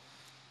again.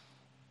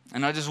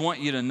 And I just want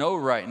you to know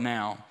right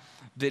now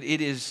that it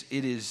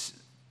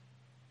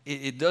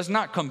does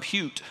not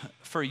compute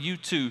for you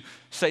to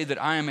say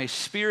that I am a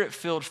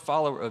Spirit-filled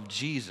follower of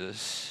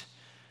Jesus,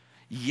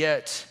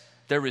 yet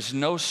there is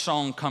no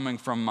song coming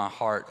from my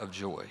heart of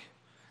joy.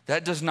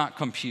 That does not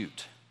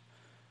compute.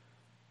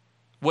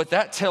 What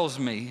that tells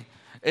me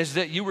is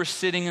that you were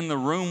sitting in the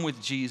room with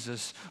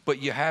Jesus,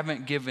 but you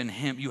haven't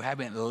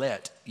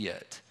let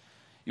yet.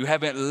 You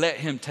haven't let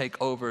him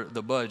take over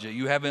the budget.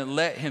 You haven't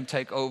let him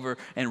take over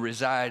and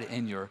reside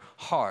in your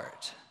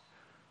heart.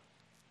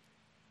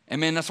 And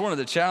man, that's one of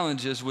the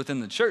challenges within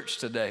the church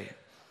today,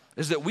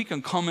 is that we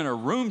can come in a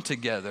room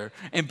together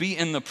and be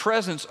in the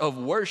presence of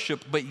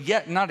worship, but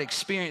yet not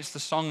experience the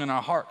song in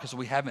our heart because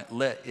we haven't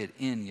let it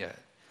in yet.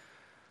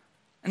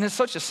 And it's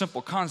such a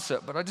simple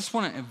concept, but I just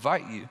want to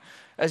invite you,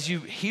 as you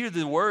hear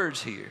the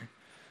words here,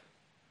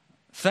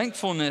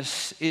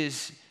 thankfulness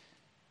is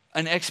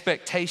an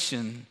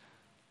expectation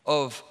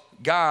of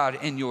God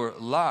in your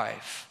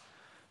life.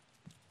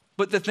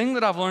 But the thing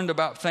that I've learned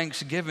about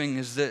Thanksgiving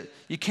is that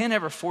you can't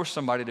ever force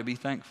somebody to be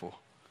thankful.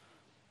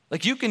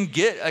 Like you can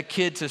get a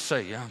kid to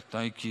say, yeah,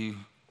 thank you,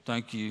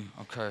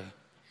 okay.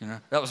 You know,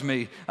 that was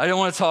me. I didn't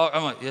want to talk.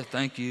 I'm like, yeah,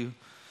 thank you,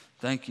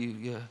 yeah. I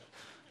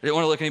didn't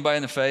want to look anybody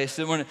in the face.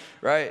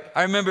 Right?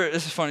 I remember,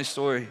 this is a funny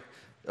story.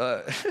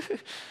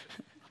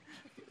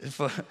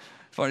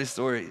 Funny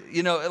story.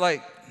 You know,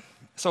 like,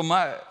 so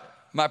my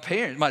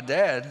parents, my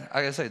dad,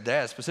 I gotta say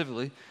dad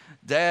specifically,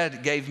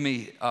 dad gave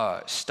me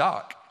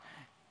stock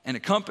in a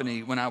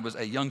company when I was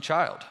a young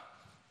child.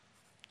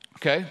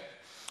 Okay?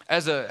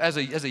 As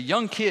a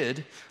young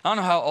kid, I don't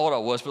know how old I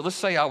was, but let's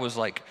say I was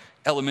like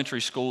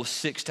elementary school,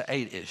 6 to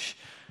 8-ish,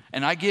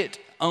 and I get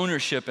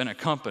ownership in a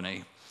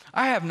company.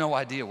 I have no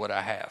idea what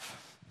I have.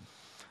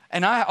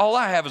 And all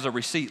I have is a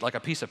receipt, like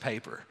a piece of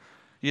paper,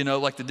 you know,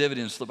 like the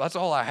dividend slip. That's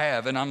all I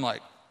have. And I'm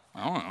like,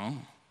 I don't know,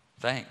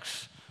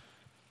 thanks.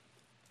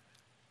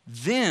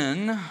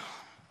 Then,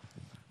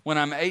 when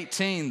I'm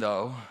 18,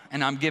 though,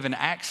 and I'm given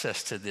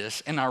access to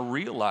this, and I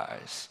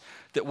realize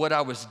that what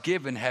I was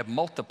given had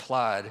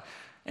multiplied,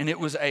 and it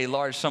was a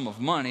large sum of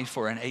money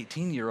for an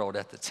 18-year-old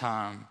at the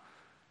time,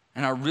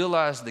 and I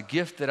realized the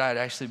gift that I had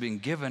actually been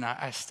given,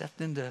 I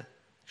stepped into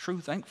true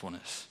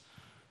thankfulness.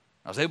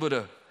 I was able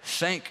to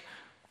thank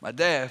my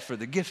dad for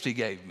the gift he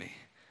gave me.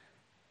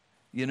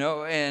 You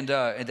know, and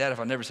Dad, if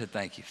I never said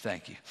thank you.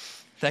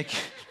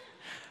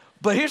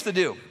 But here's the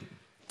deal.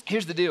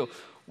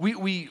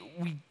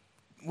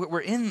 We're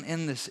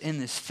in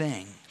this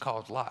thing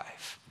called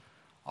life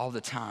all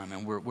the time,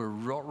 and we're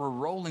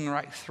rolling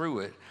right through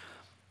it.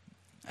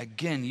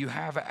 Again, you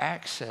have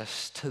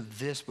access to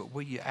this, but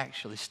will you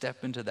actually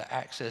step into the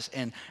access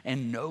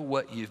and know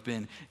what you've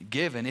been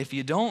given? If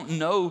you don't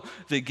know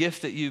the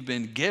gift that you've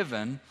been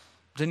given,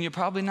 then you're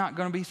probably not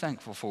going to be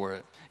thankful for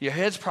it. Your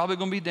head's probably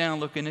going to be down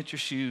looking at your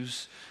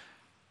shoes,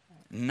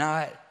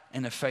 not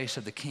in the face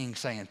of the King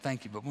saying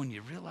thank you. But when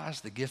you realize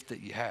the gift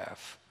that you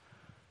have,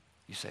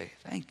 you say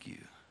thank you.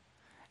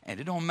 And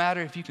it don't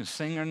matter if you can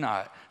sing or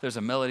not. There's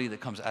a melody that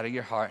comes out of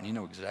your heart, and you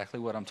know exactly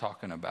what I'm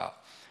talking about.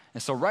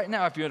 And so right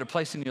now, if you're at a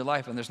place in your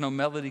life and there's no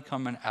melody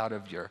coming out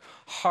of your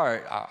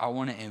heart, I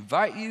want to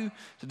invite you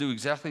to do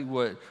exactly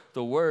what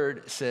the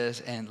Word says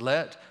and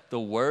let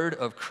the Word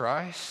of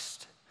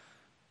Christ,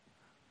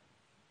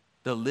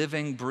 the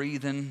living,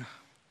 breathing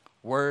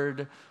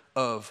Word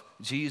of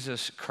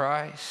Jesus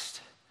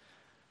Christ,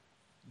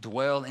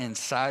 dwell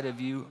inside of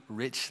you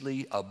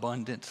richly,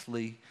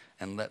 abundantly,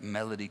 and let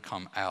melody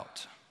come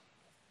out.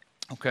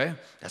 Okay?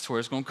 That's where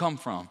it's going to come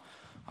from.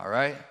 All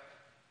right?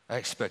 I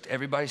expect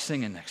everybody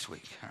singing next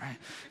week. All right?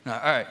 Now,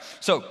 all right.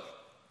 So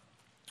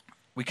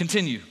we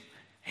continue.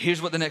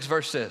 Here's what the next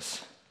verse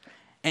says.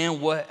 And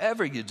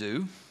whatever you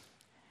do,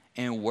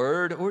 in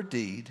word or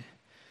deed,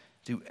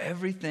 do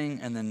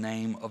everything in the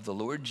name of the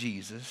Lord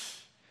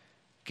Jesus,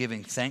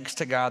 giving thanks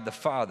to God the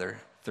Father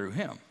through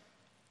him.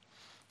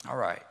 All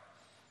right.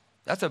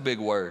 That's a big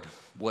word,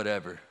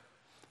 whatever.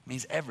 It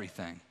means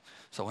everything.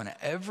 So in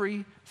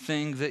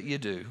everything that you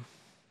do,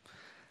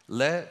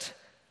 let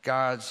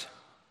God's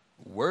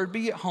word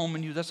be at home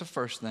in you. That's the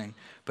first thing.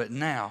 But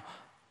now,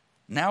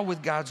 Now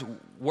with God's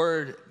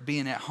word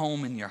being at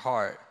home in your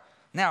heart,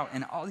 now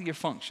in all of your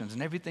functions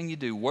and everything you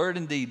do, word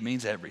and deed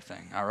means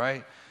everything, all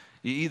right?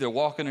 You're either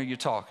walking or you're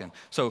talking.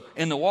 So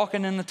in the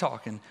walking and the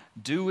talking,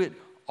 do it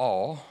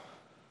all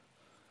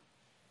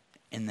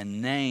in the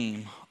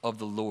name of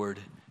the Lord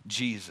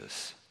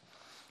Jesus.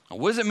 Now,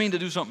 what does it mean to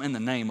do something in the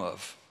name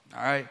of?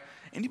 All right?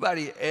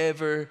 Anybody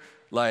ever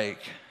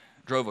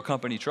drove a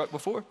company truck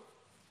before?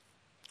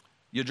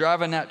 You're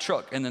driving that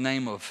truck in the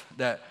name of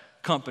that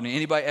company.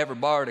 Anybody ever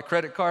borrowed a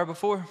credit card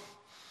before?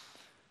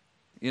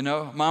 You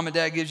know, mom and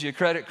dad gives you a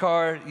credit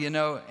card, you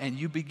know, and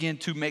you begin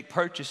to make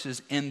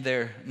purchases in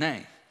their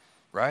name,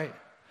 right?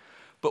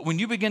 But when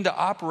you begin to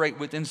operate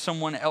within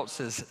someone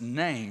else's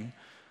name,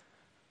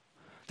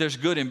 there's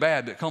good and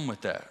bad that come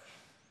with that.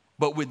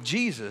 But with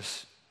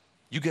Jesus,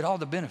 you get all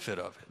the benefit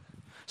of it.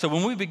 So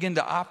when we begin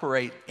to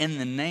operate in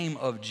the name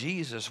of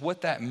Jesus,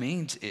 what that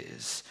means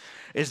is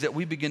that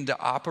we begin to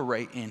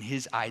operate in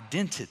his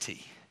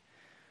identity.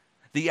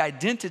 The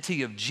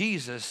identity of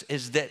Jesus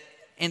is that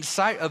in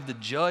sight of the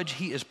judge,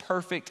 he is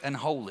perfect and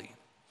holy.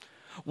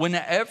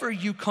 Whenever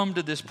you come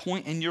to this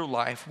point in your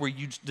life where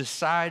you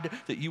decide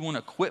that you want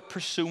to quit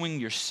pursuing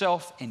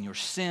yourself and your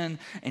sin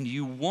and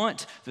you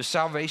want the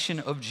salvation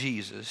of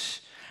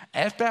Jesus,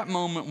 at that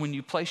moment when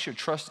you place your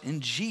trust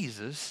in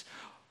Jesus,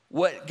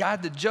 what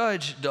God the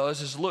judge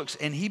does is looks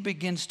and he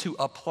begins to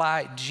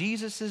apply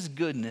Jesus'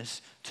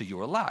 goodness to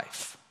your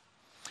life.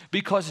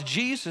 Because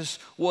Jesus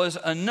was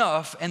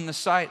enough in the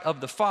sight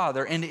of the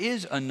Father and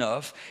is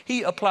enough,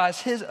 he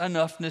applies his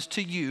enoughness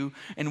to you,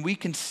 and we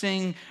can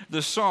sing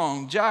the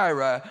song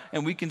Jireh,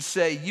 and we can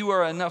say, you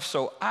are enough,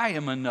 so I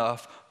am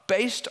enough,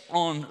 based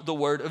on the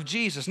word of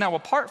Jesus. Now,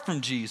 apart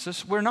from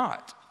Jesus, we're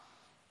not.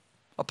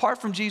 Apart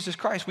from Jesus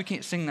Christ, we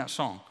can't sing that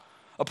song.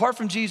 Apart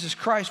from Jesus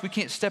Christ, we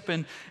can't step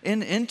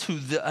into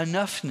the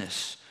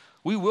enoughness.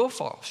 We will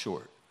fall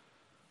short.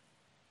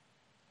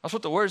 That's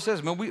what the word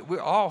says, man.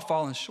 We're all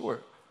falling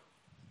short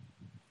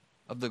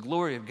of the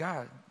glory of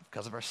God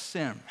because of our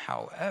sin.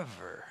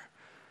 However,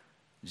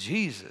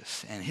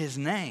 Jesus and his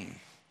name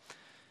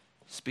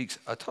speaks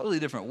a totally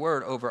different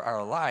word over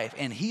our life,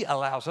 and he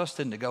allows us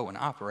then to go and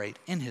operate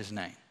in his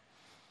name.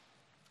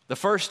 The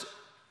first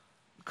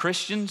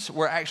Christians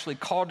were actually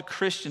called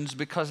Christians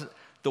because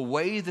the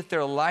way that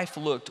their life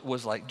looked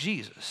was like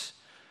Jesus.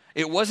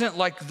 It wasn't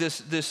like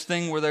this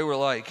thing where they were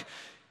like,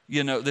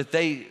 you know, that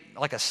they,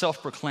 like a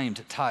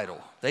self-proclaimed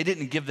title. They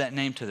didn't give that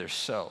name to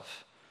themselves.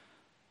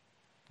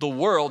 The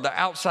world, the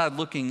outside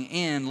looking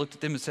in, looked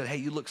at them and said, hey,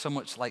 you look so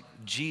much like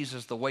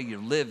Jesus the way you're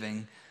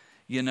living.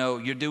 You know,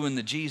 you're doing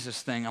the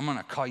Jesus thing. I'm going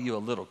to call you a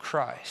little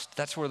Christ.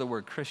 That's where the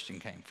word Christian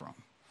came from.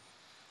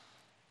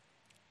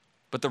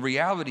 But the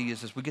reality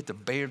is we get to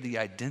bear the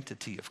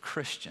identity of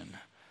Christian.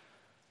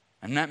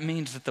 And that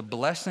means that the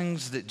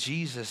blessings that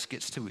Jesus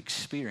gets to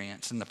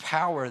experience and the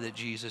power that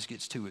Jesus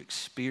gets to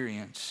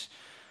experience,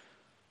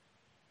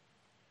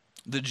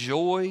 the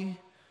joy,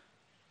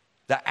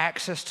 the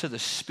access to the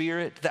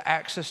Spirit, the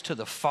access to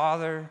the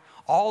Father,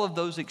 all of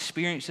those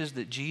experiences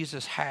that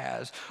Jesus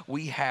has,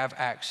 we have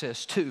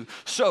access to.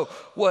 So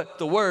what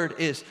the word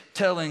is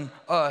telling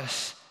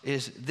us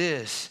is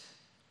this: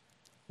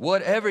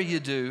 whatever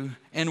you do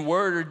in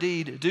word or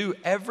deed, do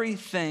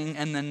everything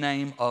in the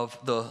name of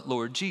the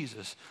Lord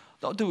Jesus.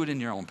 Don't do it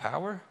in your own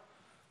power.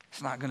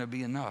 It's not going to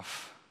be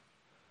enough.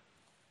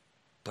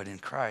 But in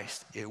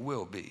Christ, it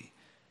will be.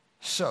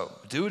 So,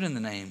 do it in the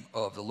name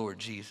of the Lord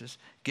Jesus,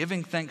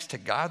 giving thanks to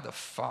God the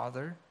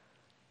Father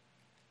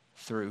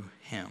through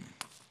him.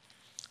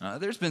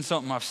 There's been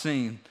something I've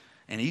seen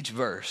in each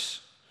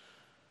verse,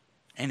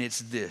 and it's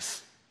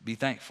this: be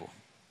thankful.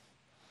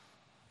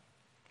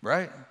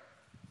 Right?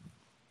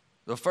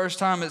 The first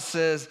time it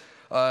says,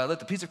 let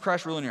the peace of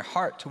Christ rule in your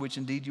heart, to which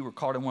indeed you were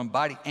called in one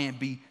body, and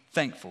be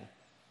thankful.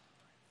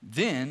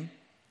 Then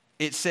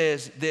it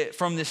says that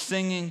from this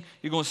singing,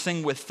 you're going to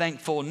sing with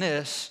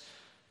thankfulness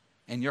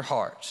in your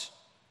hearts.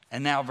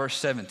 And now verse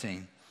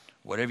 17,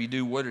 whatever you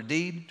do, word or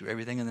deed, do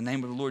everything in the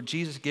name of the Lord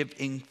Jesus,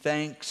 giving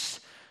thanks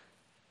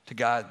to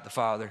God the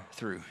Father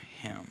through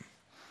him.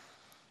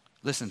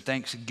 Listen,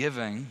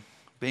 thanksgiving,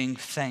 being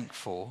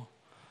thankful,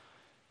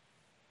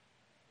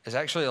 is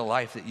actually a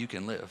life that you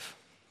can live.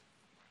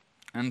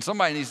 And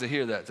somebody needs to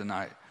hear that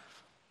tonight.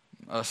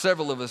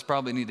 Several of us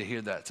probably need to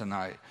hear that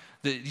tonight,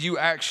 that you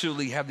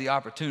actually have the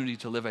opportunity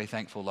to live a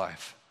thankful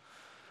life.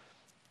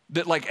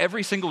 That like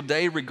every single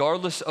day,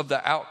 regardless of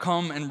the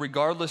outcome and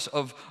regardless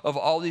of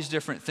all these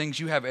different things,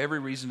 you have every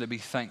reason to be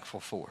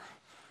thankful for.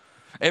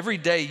 Every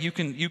day you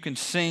can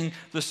sing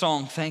the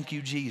song, Thank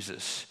You,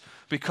 Jesus,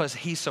 because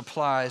he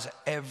supplies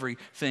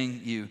everything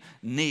you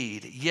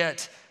need.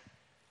 Yet,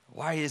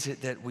 why is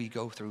it that we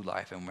go through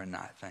life and we're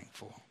not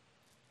thankful?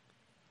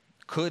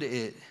 Could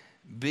it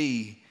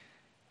be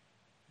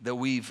that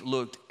we've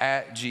looked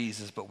at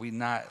Jesus, but we've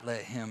not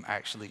let him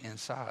actually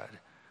inside?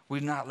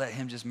 We've not let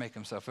him just make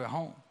himself at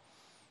home.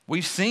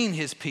 We've seen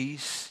his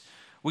peace.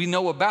 We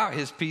know about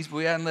his peace, but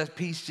we haven't let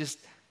peace just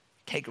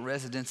take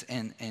residence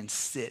and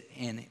sit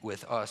in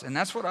with us. And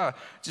that's what I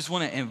just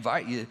want to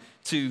invite you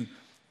to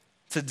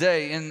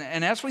today,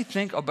 and as we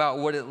think about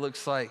what it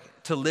looks like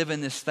to live in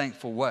this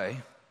thankful way,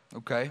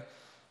 okay,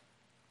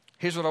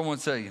 here's what I want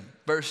to tell you.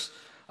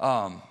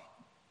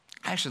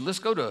 Actually, let's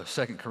go to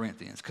 2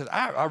 Corinthians, because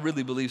I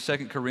really believe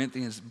 2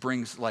 Corinthians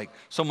brings like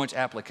so much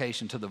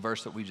application to the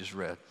verse that we just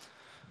read.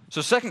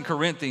 So 2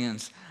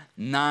 Corinthians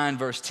 9,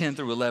 verse 10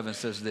 through 11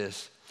 says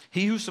this: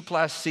 "He who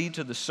supplies seed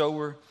to the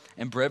sower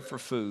and bread for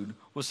food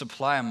will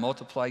supply and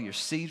multiply your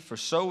seed for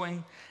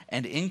sowing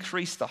and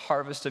increase the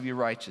harvest of your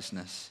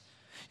righteousness.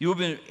 You will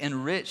be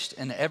enriched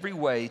in every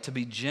way to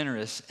be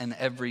generous in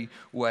every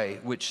way,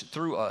 which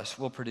through us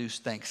will produce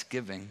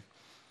thanksgiving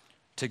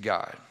to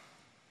God."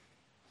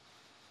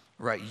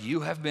 Right,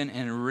 you have been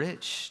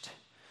enriched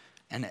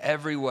in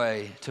every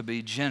way to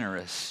be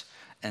generous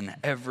in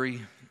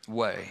every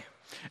way.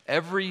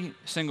 Every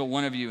single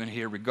one of you in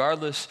here,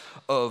 regardless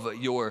of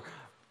your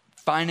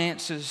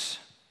finances,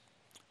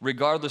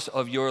 regardless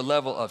of your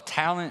level of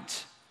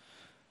talent,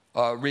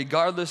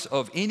 regardless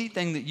of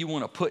anything that you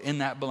want to put in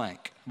that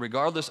blank,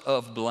 regardless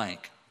of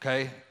blank,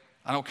 okay?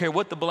 I don't care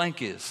what the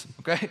blank is,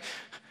 okay?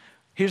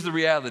 Here's the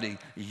reality.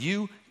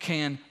 You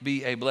can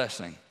be a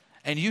blessing,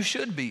 and you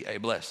should be a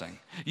blessing.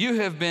 You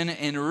have been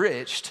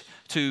enriched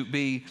to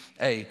be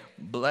a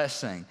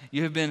blessing.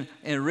 You have been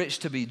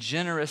enriched to be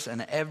generous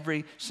in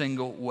every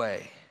single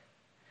way.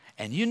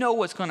 And you know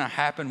what's going to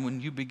happen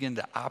when you begin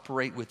to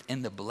operate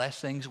within the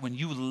blessings, when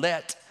you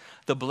let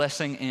the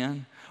blessing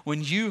in,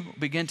 when you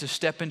begin to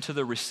step into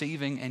the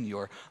receiving in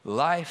your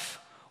life,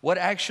 what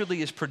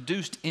actually is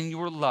produced in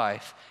your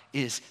life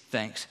is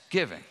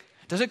thanksgiving.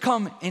 Does it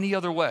come any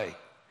other way?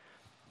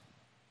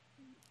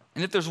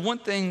 And if there's one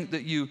thing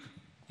that you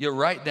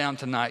write down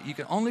tonight, you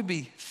can only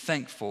be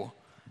thankful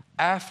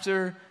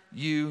after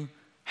you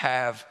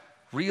have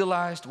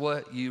realized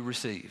what you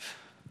receive.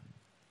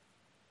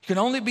 You can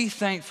only be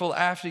thankful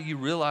after you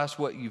realize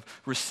what you've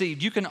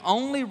received. You can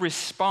only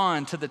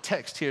respond to the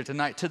text here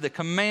tonight, to the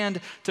command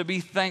to be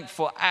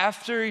thankful,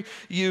 after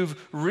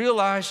you've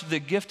realized the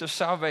gift of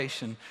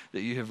salvation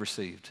that you have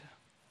received.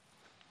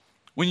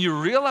 When you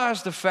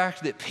realize the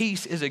fact that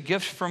peace is a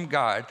gift from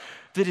God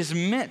that is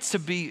meant to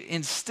be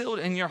instilled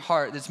in your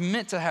heart, that's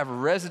meant to have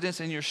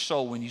residence in your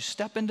soul, when you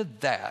step into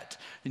that,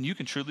 then you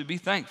can truly be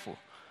thankful.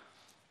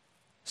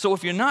 So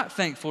if you're not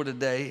thankful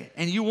today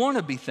and you want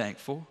to be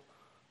thankful,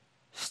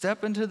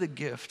 step into the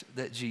gift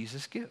that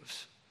Jesus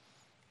gives.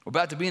 We're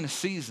about to be in a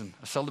season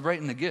of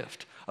celebrating the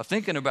gift, of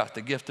thinking about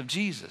the gift of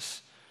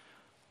Jesus.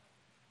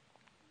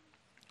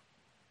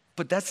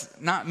 But that's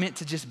not meant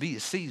to just be a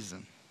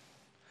season.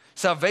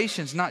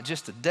 Salvation's not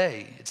just a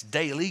day, it's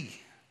daily.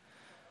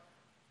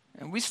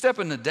 And we step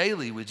into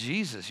daily with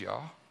Jesus,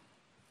 y'all.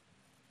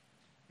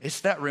 It's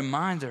that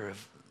reminder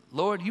of,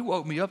 Lord, you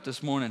woke me up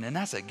this morning, and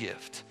that's a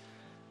gift.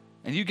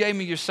 And you gave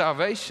me your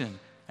salvation,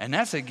 and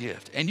that's a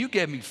gift. And you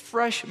gave me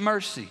fresh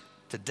mercy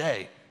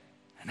today,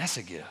 and that's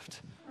a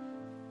gift.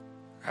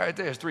 Right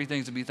there's 3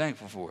 things to be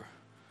thankful for.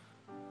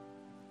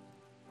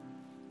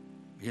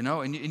 You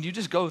know, and you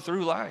just go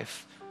through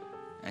life,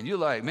 and you're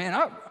like,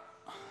 man,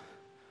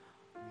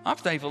 I'm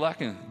thankful I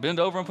can bend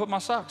over and put my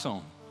socks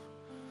on.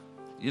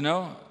 You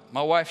know,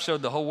 my wife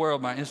showed the whole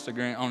world on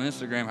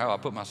Instagram how I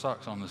put my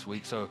socks on this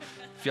week. So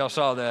if y'all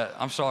saw that,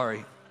 I'm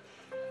sorry.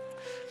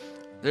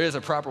 There is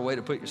a proper way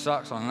to put your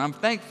socks on, and I'm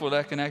thankful that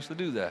I can actually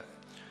do that.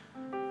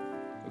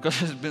 Because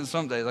there's been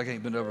some days I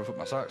can't bend over and put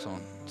my socks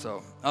on.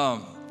 So,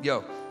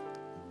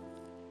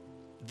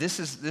 this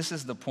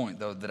is the point,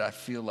 though, that I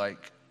feel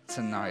like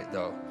tonight,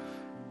 though.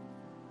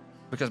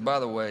 Because, by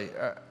the way,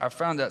 I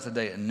found out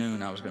today at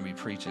noon I was going to be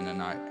preaching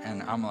tonight,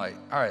 and I'm like,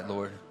 all right,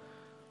 Lord,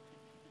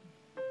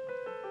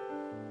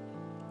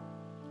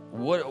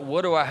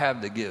 what do I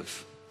have to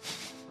give?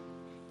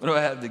 What do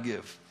I have to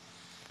give?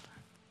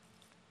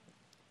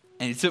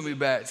 And he took me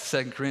back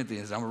to 2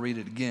 Corinthians. I'm going to read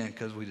it again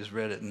because we just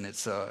read it, and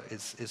it's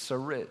so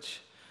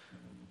rich.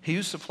 He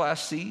who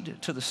supplies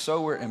seed to the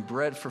sower and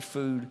bread for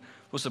food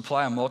will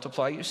supply and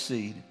multiply your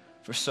seed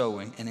for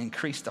sowing and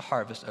increase the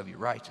harvest of your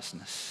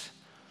righteousness.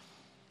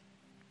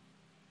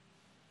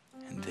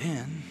 And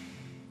then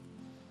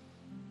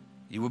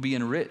you will be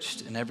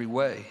enriched in every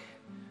way.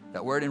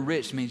 That word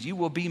enriched means you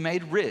will be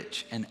made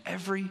rich in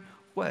every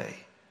way,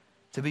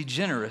 to be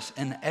generous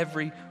in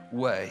every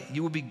way.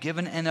 You will be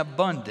given an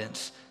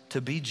abundance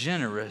to be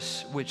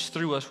generous, which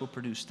through us will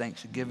produce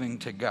thanksgiving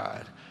to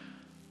God.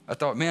 I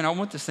thought, man, I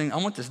want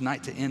this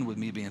night to end with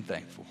me being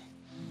thankful.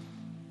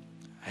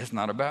 It's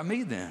not about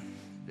me then.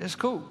 It's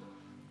cool.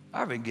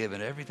 I've been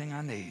given everything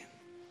I need.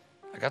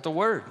 I got the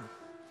word.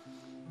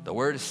 The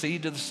word is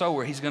seed to the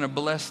sower. He's going to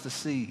bless the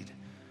seed.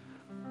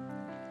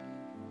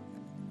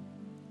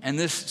 And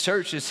this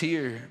church is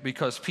here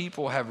because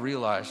people have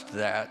realized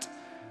that,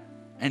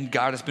 and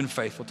God has been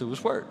faithful to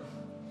his word.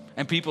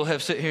 And people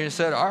have sit here and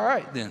said, all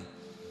right, then,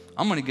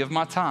 I'm going to give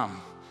my time.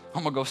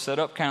 I'm going to go set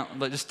up,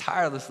 just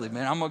tirelessly,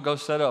 man. I'm going to go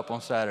set up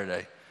on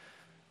Saturday.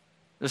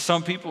 There's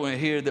some people in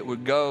here that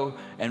would go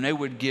and they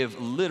would give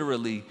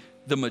literally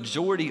the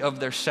majority of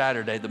their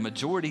Saturday, the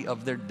majority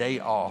of their day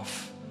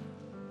off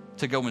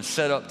to go and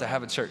set up to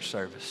have a church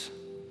service.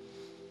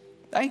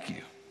 Thank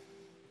you.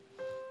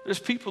 There's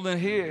people in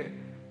here,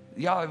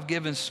 y'all have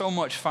given so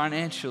much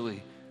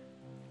financially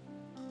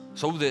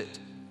so that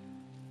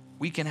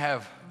we can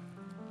have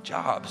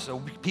jobs, so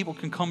people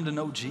can come to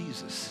know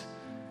Jesus,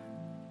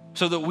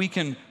 so that we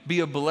can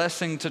be a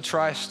blessing to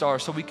TriStar,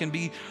 so we can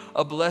be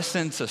a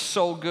blessing to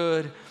Soul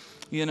Good,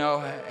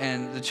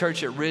 and the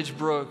church at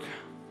Ridgebrook.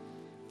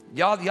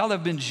 Y'all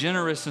have been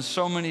generous in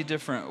so many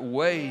different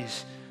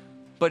ways.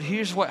 But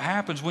here's what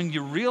happens when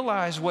you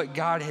realize what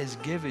God has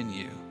given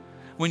you,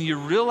 when you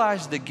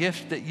realize the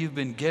gift that you've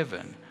been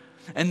given,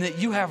 and that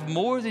you have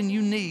more than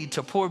you need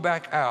to pour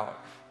back out,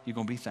 you're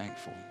going to be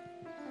thankful.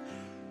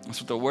 That's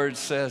what the word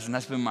says, and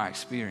that's been my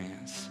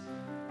experience.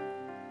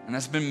 And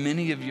that's been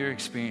many of your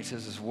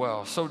experiences as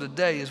well. So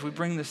today, as we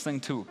bring this thing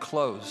to a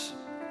close,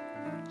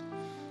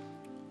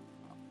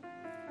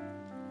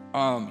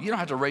 you don't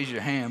have to raise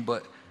your hand,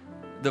 but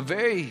the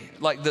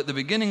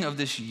beginning of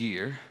this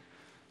year,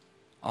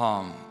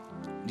 do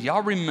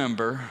y'all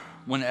remember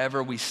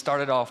whenever we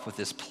started off with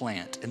this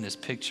plant and this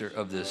picture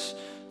of this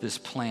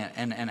plant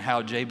and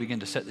how Jay began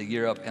to set the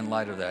year up in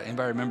light of that?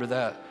 Anybody remember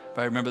that?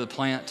 Anybody remember the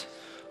plant?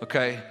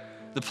 Okay.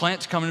 The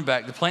plant's coming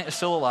back. The plant is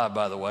still alive,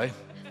 by the way.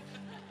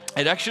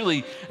 It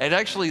actually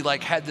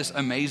had this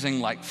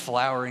amazing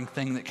flowering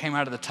thing that came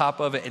out of the top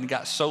of it and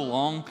got so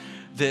long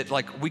that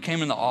we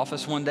came in the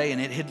office one day and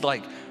it had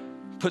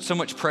put so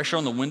much pressure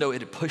on the window,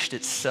 it had pushed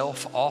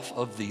itself off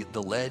of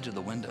the ledge of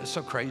the window. It's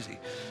so crazy.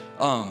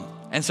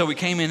 And so we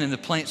came in and the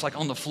plant's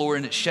on the floor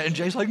and it's shed, and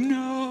Jay's like,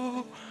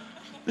 no,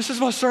 this is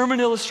my sermon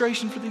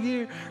illustration for the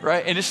year,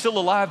 right? And it's still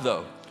alive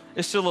though.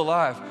 It's still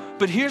alive.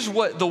 But here's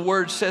what the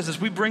word says as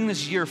we bring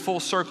this year full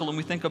circle and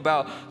we think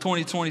about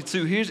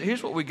 2022.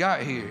 Here's what we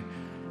got here.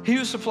 He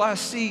who supplies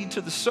seed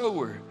to the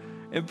sower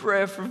and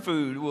bread for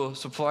food will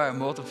supply and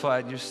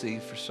multiply your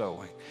seed for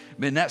sowing.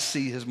 Man, that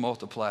seed has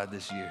multiplied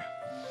this year.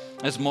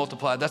 It's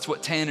multiplied. That's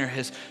what Tanner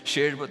has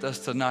shared with us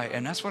tonight.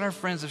 And that's what our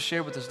friends have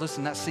shared with us.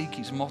 Listen, that seed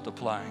keeps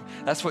multiplying.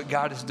 That's what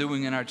God is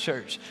doing in our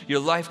church. Your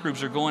life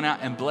groups are going out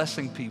and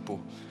blessing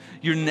people.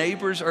 Your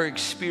neighbors are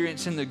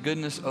experiencing the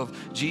goodness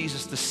of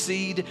Jesus. The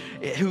seed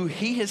who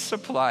he has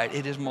supplied,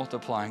 it is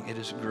multiplying. It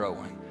is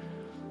growing.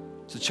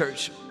 So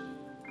church,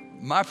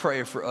 my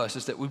prayer for us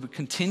is that we would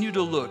continue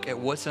to look at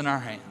what's in our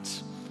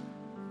hands,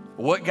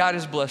 what God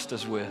has blessed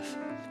us with.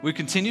 We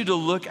continue to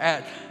look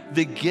at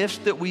the gifts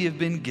that we have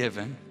been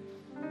given.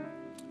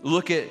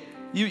 Look at,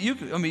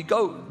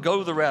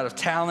 go the route of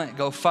talent,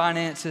 go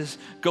finances,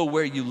 go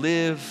where you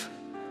live,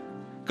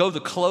 go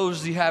the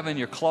clothes you have in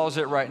your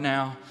closet right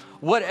now.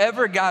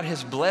 Whatever God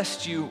has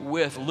blessed you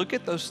with, look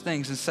at those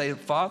things and say,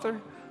 Father,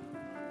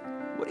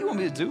 what do you want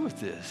me to do with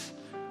this?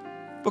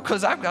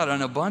 Because I've got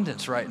an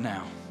abundance right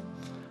now.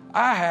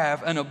 I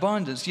have an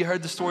abundance. You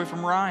heard the story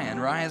from Ryan.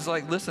 Ryan's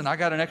like, listen, I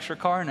got an extra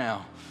car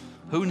now.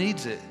 Who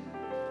needs it?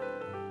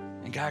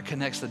 And God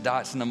connects the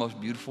dots in the most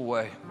beautiful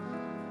way.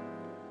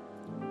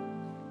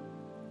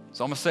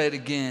 So I'm going to say it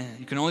again.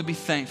 You can only be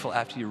thankful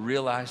after you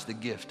realize the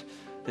gift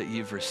that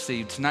you've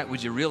received. Tonight,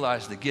 would you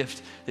realize the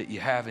gift that you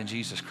have in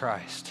Jesus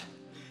Christ?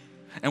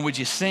 And would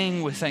you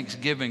sing with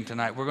thanksgiving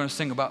tonight? We're going to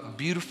sing about a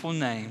beautiful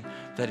name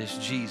that is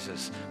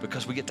Jesus,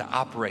 because we get to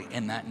operate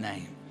in that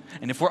name.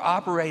 And if we're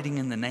operating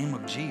in the name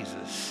of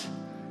Jesus,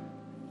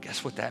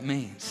 guess what that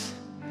means?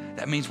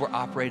 That means we're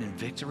operating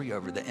victory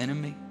over the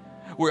enemy.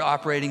 We're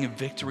operating in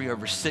victory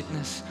over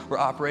sickness. We're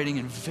operating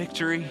in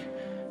victory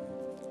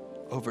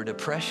over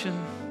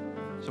depression.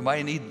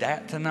 Somebody need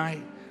that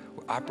tonight?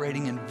 We're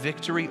operating in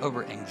victory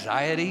over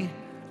anxiety.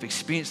 I've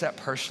experienced that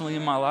personally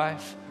in my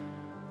life.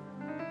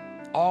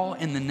 All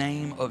in the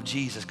name of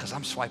Jesus, because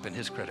I'm swiping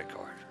his credit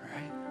card,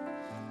 right?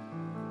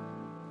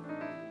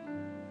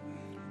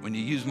 When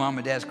you use mom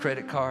and dad's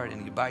credit card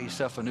and you buy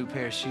yourself a new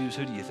pair of shoes,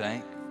 who do you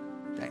think?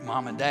 Thank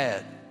mom and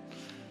dad,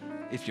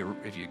 if you're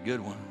a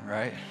good one,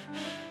 right?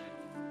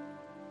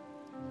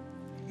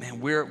 Man,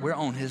 we're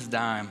on his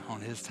dime, on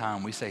his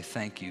time. We say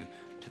thank you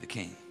to the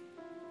King.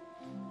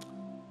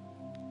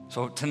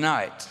 So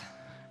tonight,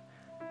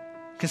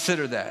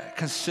 consider that.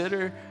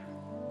 Consider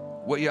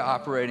what you're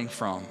operating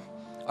from.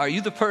 Are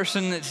you the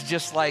person that's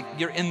just like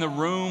you're in the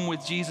room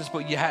with Jesus,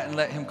 but you hadn't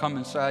let him come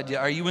inside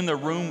yet? Are you in the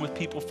room with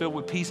people filled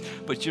with peace,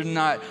 but you're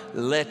not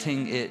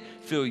letting it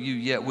fill you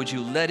yet? Would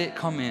you let it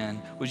come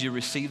in? Would you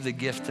receive the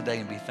gift today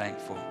and be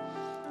thankful?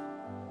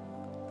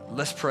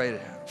 Let's pray.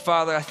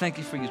 Father, I thank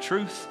you for your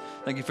truth.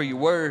 Thank you for your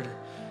word.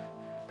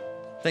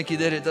 Thank you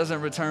that it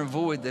doesn't return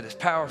void, that it's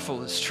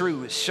powerful, it's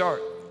true, it's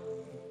sharp.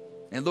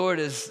 And Lord,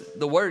 as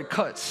the word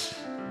cuts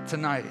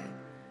tonight,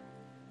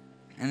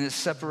 and it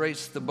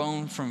separates the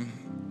bone from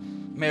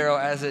marrow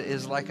as it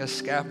is like a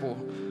scalpel,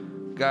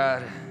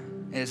 God,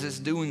 as it's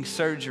doing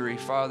surgery,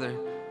 Father,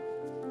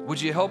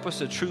 would you help us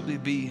to truly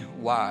be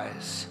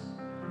wise?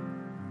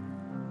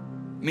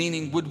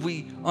 Meaning, would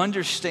we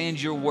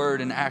understand your word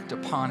and act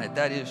upon it?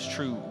 That is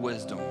true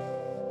wisdom.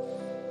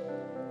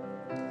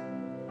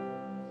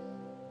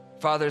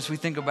 Father, as we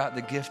think about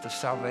the gift of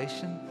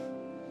salvation,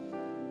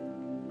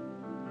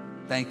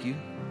 thank you.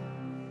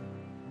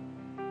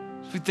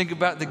 As we think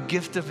about the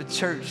gift of a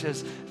church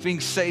as being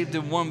saved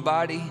in one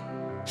body,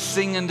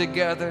 singing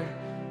together,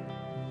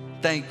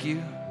 thank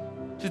you.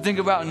 As we think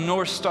about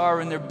North Star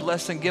and their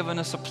blessing, giving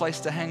us a place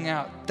to hang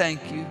out,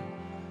 thank you.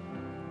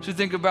 As we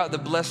think about the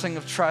blessing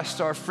of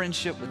TriStar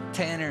friendship with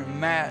Tanner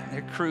and Matt and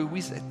their crew,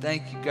 we say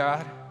thank you,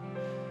 God.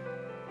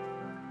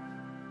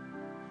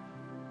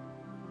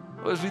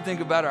 Well, as we think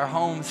about our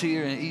homes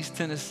here in East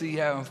Tennessee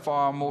having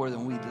far more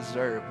than we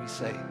deserve, we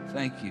say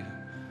thank you.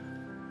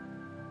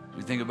 As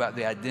we think about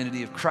the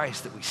identity of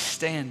Christ that we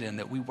stand in,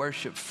 that we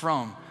worship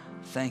from,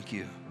 thank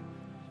you.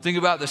 Think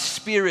about the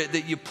Spirit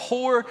that you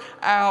pour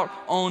out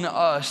on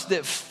us,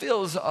 that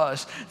fills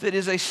us, that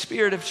is a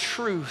spirit of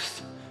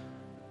truth,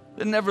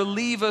 that never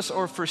leave us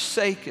or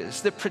forsake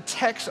us, that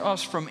protects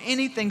us from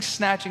anything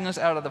snatching us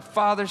out of the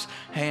Father's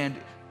hand.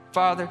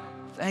 Father,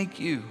 thank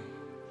you.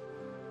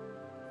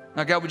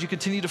 Now, God, would you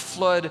continue to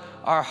flood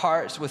our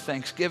hearts with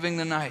thanksgiving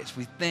tonight as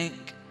we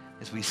think,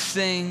 as we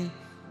sing,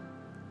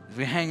 as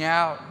we hang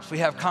out, as we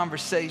have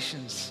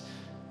conversations.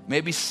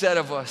 Maybe said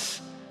of us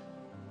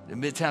that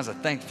Midtown's a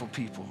thankful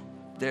people.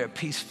 They're a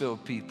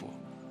peace-filled people.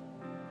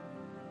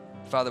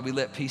 Father, we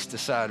let peace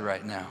decide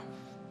right now,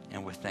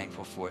 and we're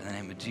thankful for it. In the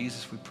name of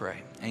Jesus, we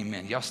pray.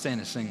 Amen. Y'all stand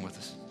and sing with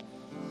us.